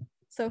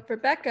 So for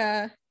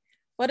Becca,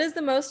 what is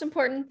the most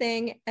important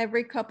thing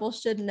every couple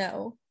should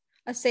know?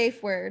 A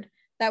safe word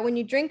that when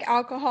you drink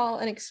alcohol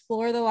and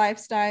explore the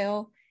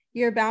lifestyle,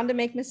 you're bound to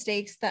make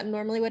mistakes that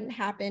normally wouldn't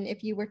happen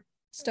if you were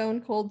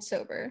stone cold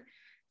sober.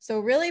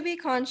 So really be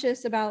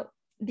conscious about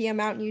the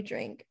amount you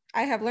drink.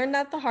 I have learned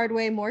that the hard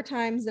way more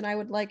times than I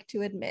would like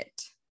to admit.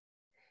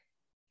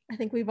 I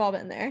think we've all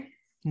been there.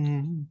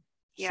 Mm-hmm.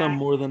 Yeah. Some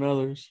more than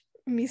others.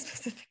 Me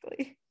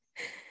specifically.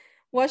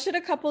 What should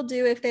a couple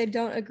do if they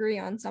don't agree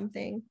on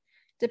something?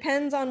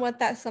 Depends on what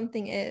that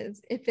something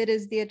is. If it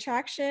is the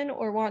attraction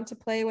or want to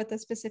play with a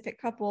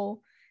specific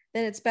couple,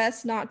 then it's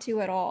best not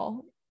to at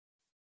all.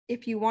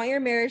 If you want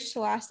your marriage to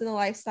last in the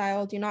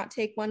lifestyle, do not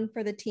take one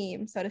for the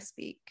team, so to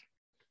speak.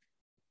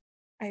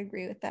 I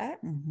agree with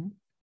that. Mm-hmm.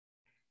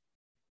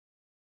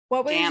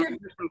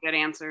 Some good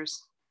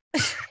answers.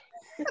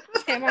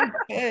 Damn, I'm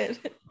good.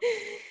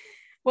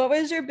 What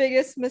was your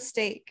biggest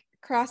mistake?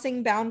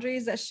 Crossing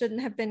boundaries that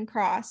shouldn't have been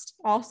crossed.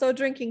 Also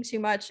drinking too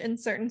much in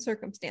certain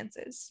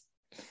circumstances.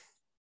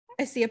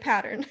 I see a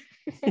pattern.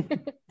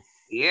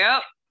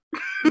 Yep.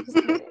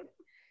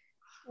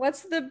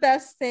 What's the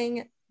best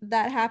thing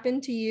that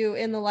happened to you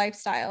in the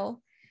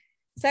lifestyle?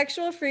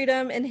 Sexual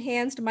freedom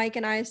enhanced Mike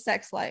and I's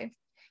sex life.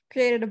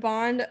 created a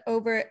bond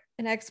over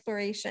an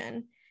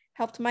exploration,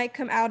 helped Mike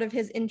come out of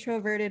his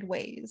introverted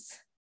ways.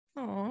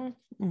 Aw.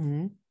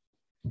 Mm-hmm.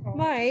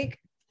 Mike.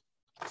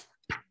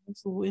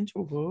 That's a little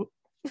introvert.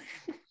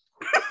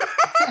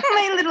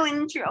 My little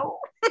intro.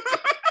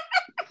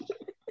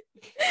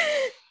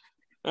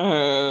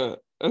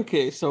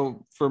 Okay,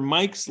 so for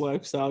Mike's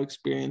lifestyle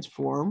experience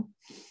form,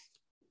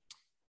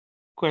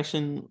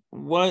 question,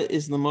 what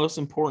is the most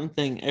important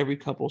thing every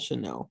couple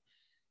should know?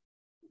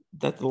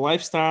 That the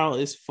lifestyle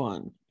is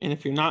fun. And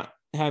if you're not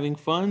having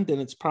fun, then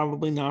it's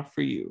probably not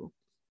for you.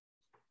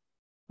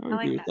 I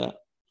would agree with that.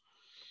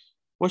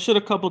 What should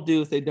a couple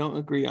do if they don't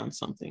agree on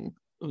something?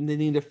 They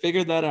need to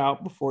figure that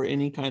out before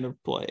any kind of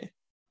play.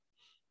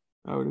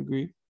 I would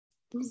agree.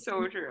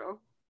 So true.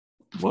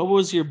 What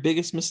was your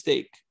biggest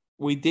mistake?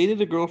 We dated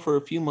a girl for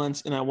a few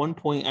months, and at one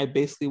point, I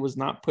basically was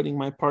not putting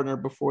my partner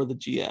before the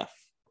GF.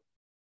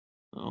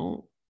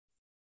 Oh,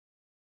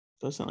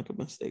 does sound like a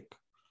mistake.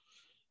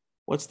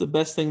 What's the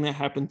best thing that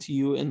happened to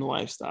you in the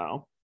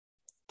lifestyle?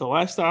 The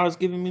lifestyle has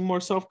given me more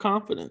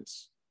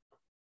self-confidence.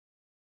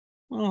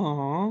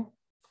 Aw,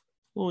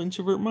 little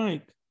introvert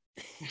Mike.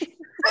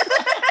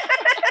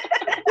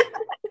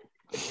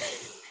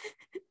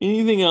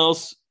 Anything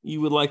else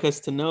you would like us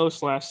to know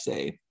 /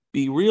 say?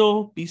 Be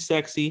real, be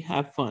sexy,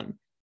 have fun.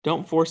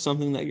 Don't force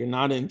something that you're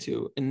not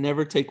into, and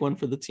never take one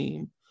for the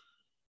team.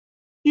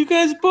 You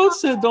guys both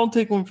said don't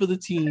take one for the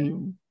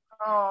team.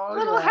 Oh,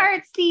 Little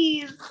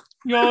heartsies.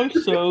 Y'all are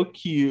so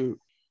cute.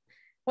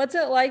 What's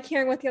it like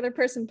hearing what the other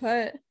person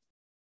put?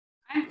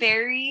 I'm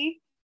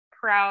very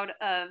proud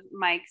of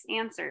Mike's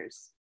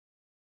answers.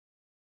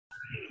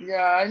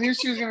 Yeah, I knew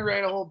she was gonna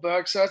write a whole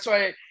book, so that's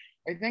why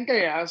I think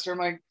I asked her. I'm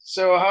like,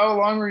 so how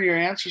long were your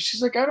answers?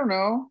 She's like, I don't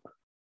know.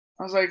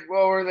 I was like,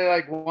 well, were they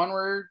like one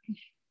word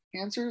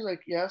answers?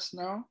 Like, yes,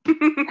 no.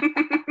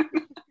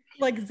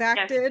 Like Zach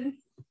Yes. did.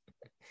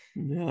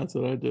 Yeah, that's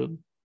what I did.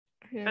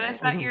 Yeah. But I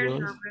thought yours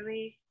were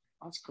really.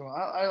 That's cool.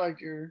 I like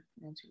your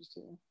answers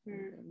too.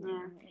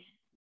 Yeah.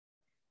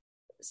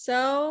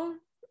 So,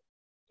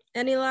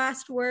 any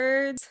last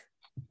words?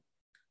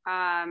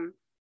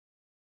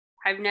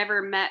 I've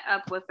never met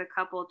up with a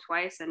couple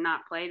twice and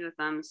not played with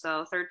them,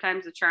 so third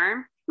time's a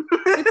charm.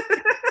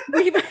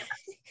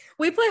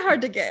 We play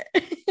hard to get.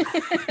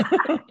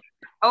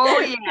 Oh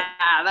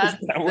yeah,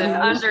 that's Is that what an it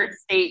is?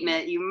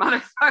 understatement, you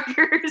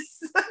motherfuckers.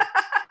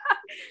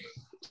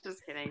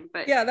 Just kidding,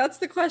 but Yeah, that's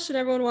the question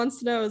everyone wants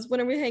to know is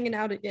when are we hanging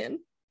out again?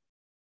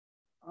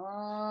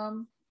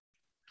 Not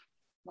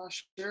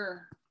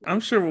sure. I'm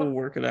sure we'll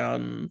work it out,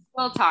 and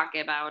we'll talk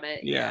about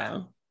it.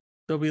 yeah,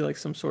 there'll be like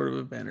some sort of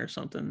event or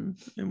something,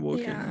 and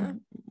Yeah.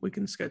 we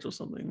can schedule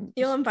something.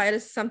 You'll invite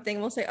us to something.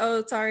 We'll say,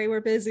 oh, sorry,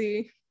 we're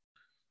busy.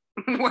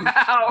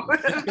 Wow.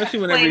 Especially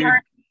whenever Playing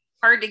you're...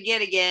 hard to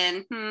get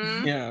again.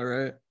 Yeah,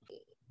 right.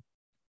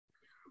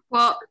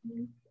 Well,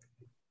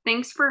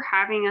 thanks for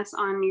having us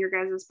on your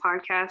guys'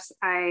 podcast.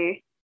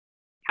 I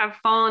have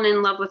fallen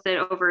in love with it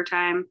over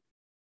time.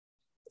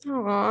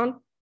 Aw,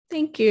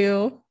 thank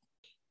you.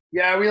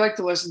 Yeah, we like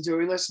to listen to it.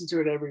 We listen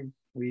to it every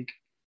week.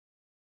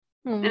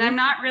 And I'm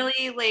not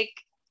really like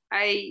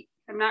I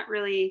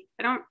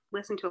don't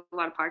listen to a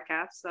lot of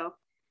podcasts, so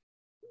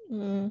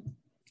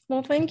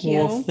Well, thank you.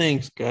 Well,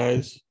 thanks,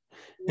 guys.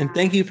 And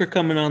thank you for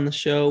coming on the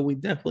show. We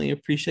definitely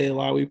appreciate it a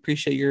lot. We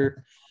appreciate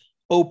your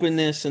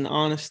openness and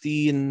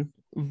honesty and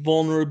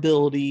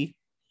vulnerability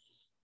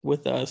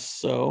with us.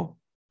 So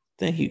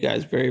thank you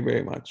guys very,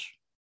 very much.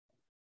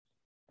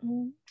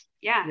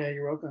 Yeah. Yeah,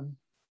 you're welcome.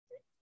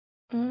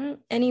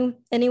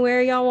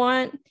 Anywhere y'all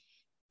want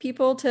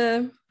people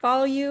to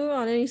follow you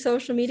on any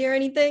social media or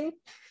anything?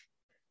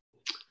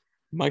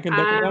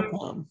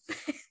 MikeandBecca.com.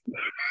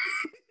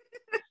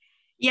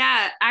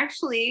 Yeah,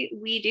 actually,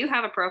 we do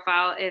have a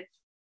profile if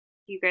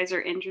you guys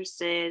are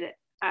interested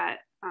at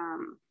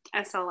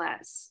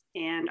SLS,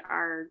 and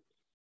our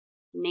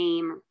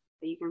name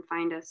that you can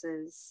find us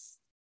is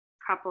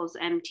Couples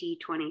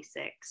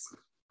MT26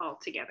 all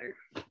together.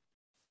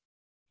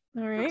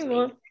 All right.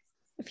 Well,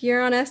 if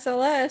you're on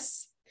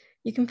SLS,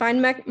 you can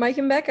find Mike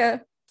and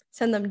Becca.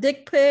 Send them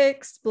dick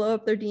pics, blow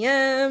up their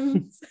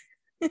DMs.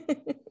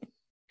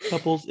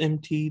 Couples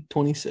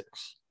MT26.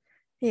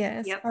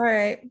 Yes. Yep. All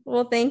right.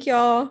 Well, thank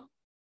y'all.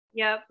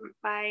 Yep.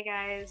 Bye,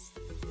 guys.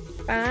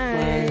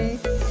 Bye.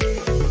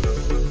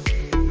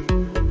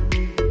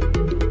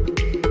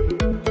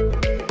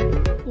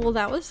 Well,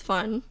 that was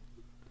fun.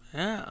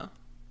 Yeah.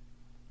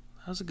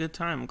 That was a good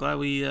time. I'm glad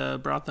we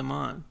brought them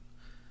on.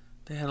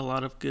 They had a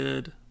lot of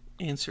good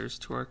answers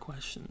to our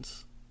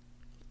questions.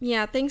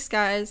 Yeah, thanks,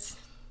 guys.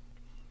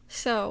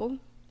 So,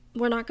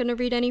 we're not going to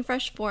read any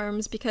fresh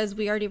forms because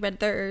we already read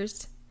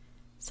theirs.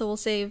 So we'll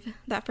save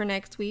that for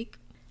next week.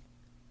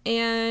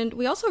 And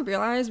we also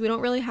realized we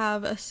don't really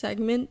have a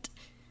segment,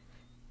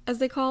 as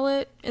they call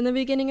it, in the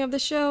beginning of the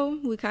show.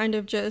 We kind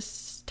of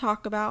just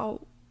talk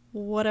about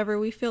whatever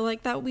we feel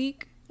like that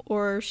week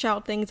or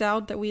shout things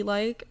out that we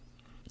like.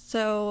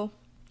 So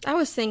I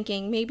was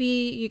thinking maybe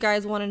you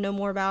guys want to know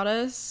more about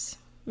us,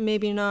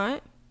 maybe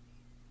not.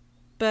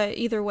 But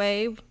either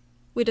way,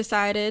 we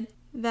decided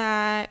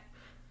that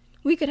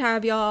we could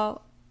have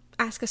y'all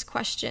ask us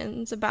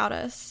questions about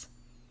us.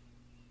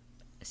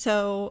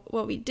 So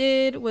what we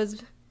did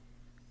was,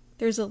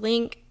 there's a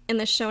link in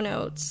the show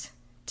notes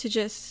to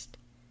just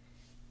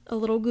a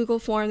little Google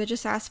form that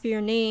just asks for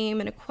your name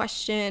and a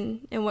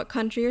question and what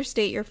country or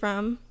state you're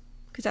from,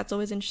 because that's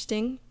always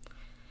interesting.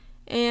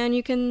 And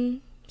you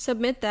can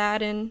submit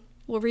that and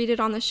we'll read it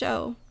on the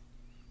show.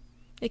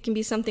 It can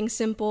be something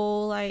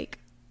simple like,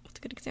 what's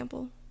a good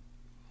example?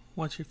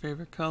 What's your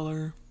favorite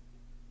color?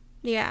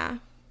 Yeah.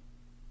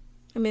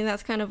 I mean,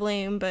 that's kind of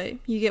lame, but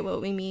you get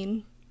what we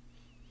mean.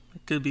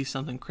 It could be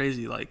something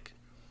crazy like,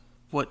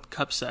 what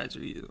cup size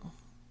are you?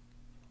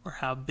 Or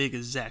how big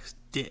is Zach's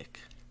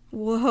dick?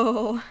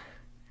 Whoa.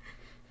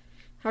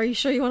 Are you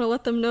sure you want to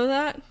let them know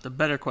that? The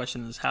better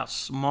question is, how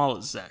small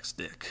is Zach's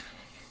dick?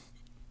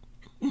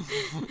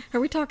 Are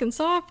we talking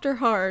soft or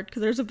hard?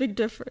 Because there's a big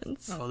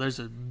difference. Oh, there's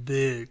a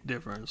big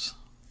difference.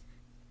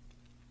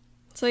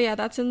 So yeah,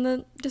 that's in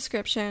the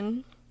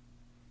description.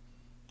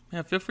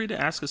 Yeah, feel free to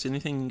ask us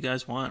anything you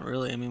guys want,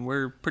 really. I mean,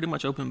 we're pretty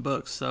much open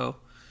books, so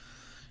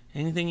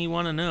anything you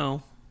want to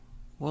know,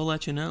 we'll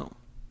let you know.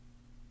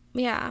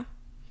 Yeah.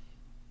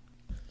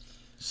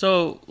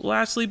 So,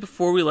 lastly,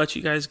 before we let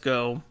you guys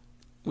go,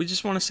 we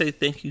just want to say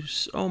thank you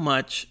so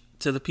much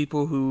to the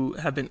people who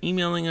have been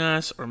emailing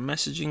us or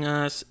messaging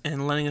us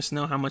and letting us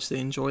know how much they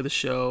enjoy the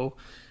show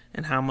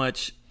and how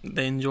much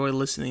they enjoy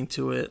listening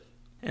to it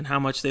and how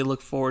much they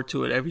look forward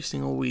to it every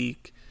single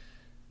week.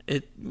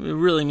 It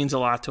really means a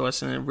lot to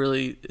us, and it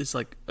really is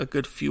like a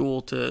good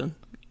fuel to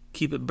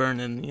keep it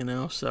burning, you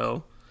know,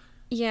 so.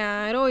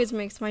 Yeah, it always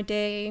makes my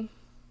day.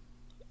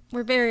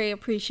 We're very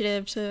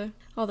appreciative to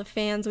all the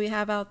fans we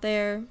have out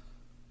there.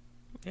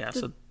 Yeah,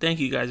 so thank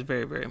you guys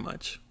very, very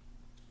much.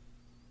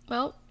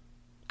 Well,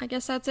 I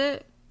guess that's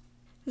it.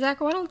 Zach,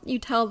 why don't you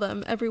tell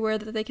them everywhere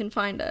that they can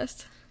find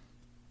us?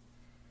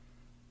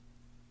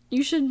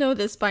 You should know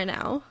this by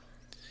now.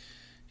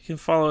 You can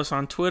follow us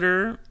on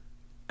Twitter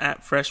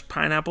at Fresh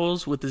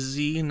Pineapples with a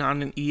Z, not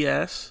an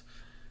ES.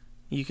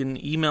 You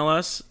can email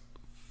us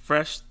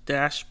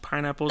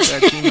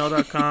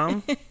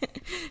fresh-pineapples@gmail.com.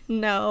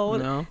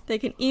 No. They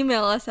can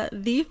email us at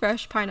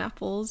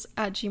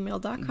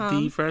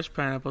thefreshpineapples@gmail.com.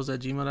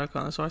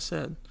 Thefreshpineapples@gmail.com. That's what I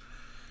said.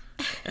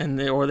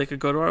 Or they could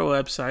go to our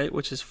website,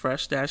 which is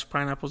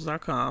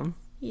fresh-pineapples.com.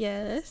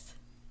 Yes.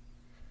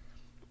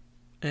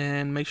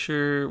 And make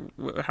sure,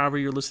 however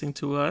you're listening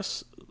to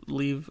us,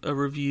 leave a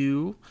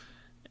review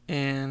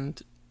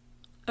and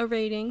a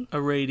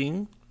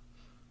rating.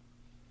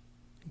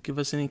 Give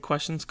us any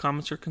questions,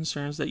 comments, or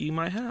concerns that you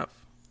might have.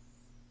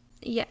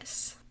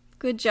 Yes.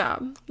 Good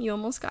job. You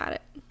almost got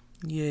it.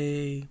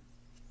 Yay.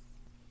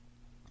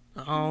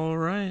 All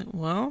right.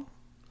 Well,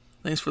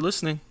 thanks for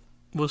listening.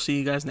 We'll see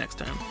you guys next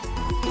time.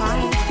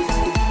 Bye.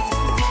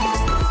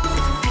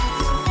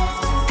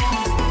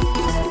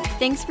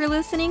 Thanks for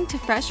listening to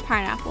Fresh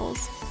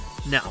Pineapples.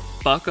 Now,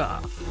 fuck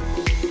off.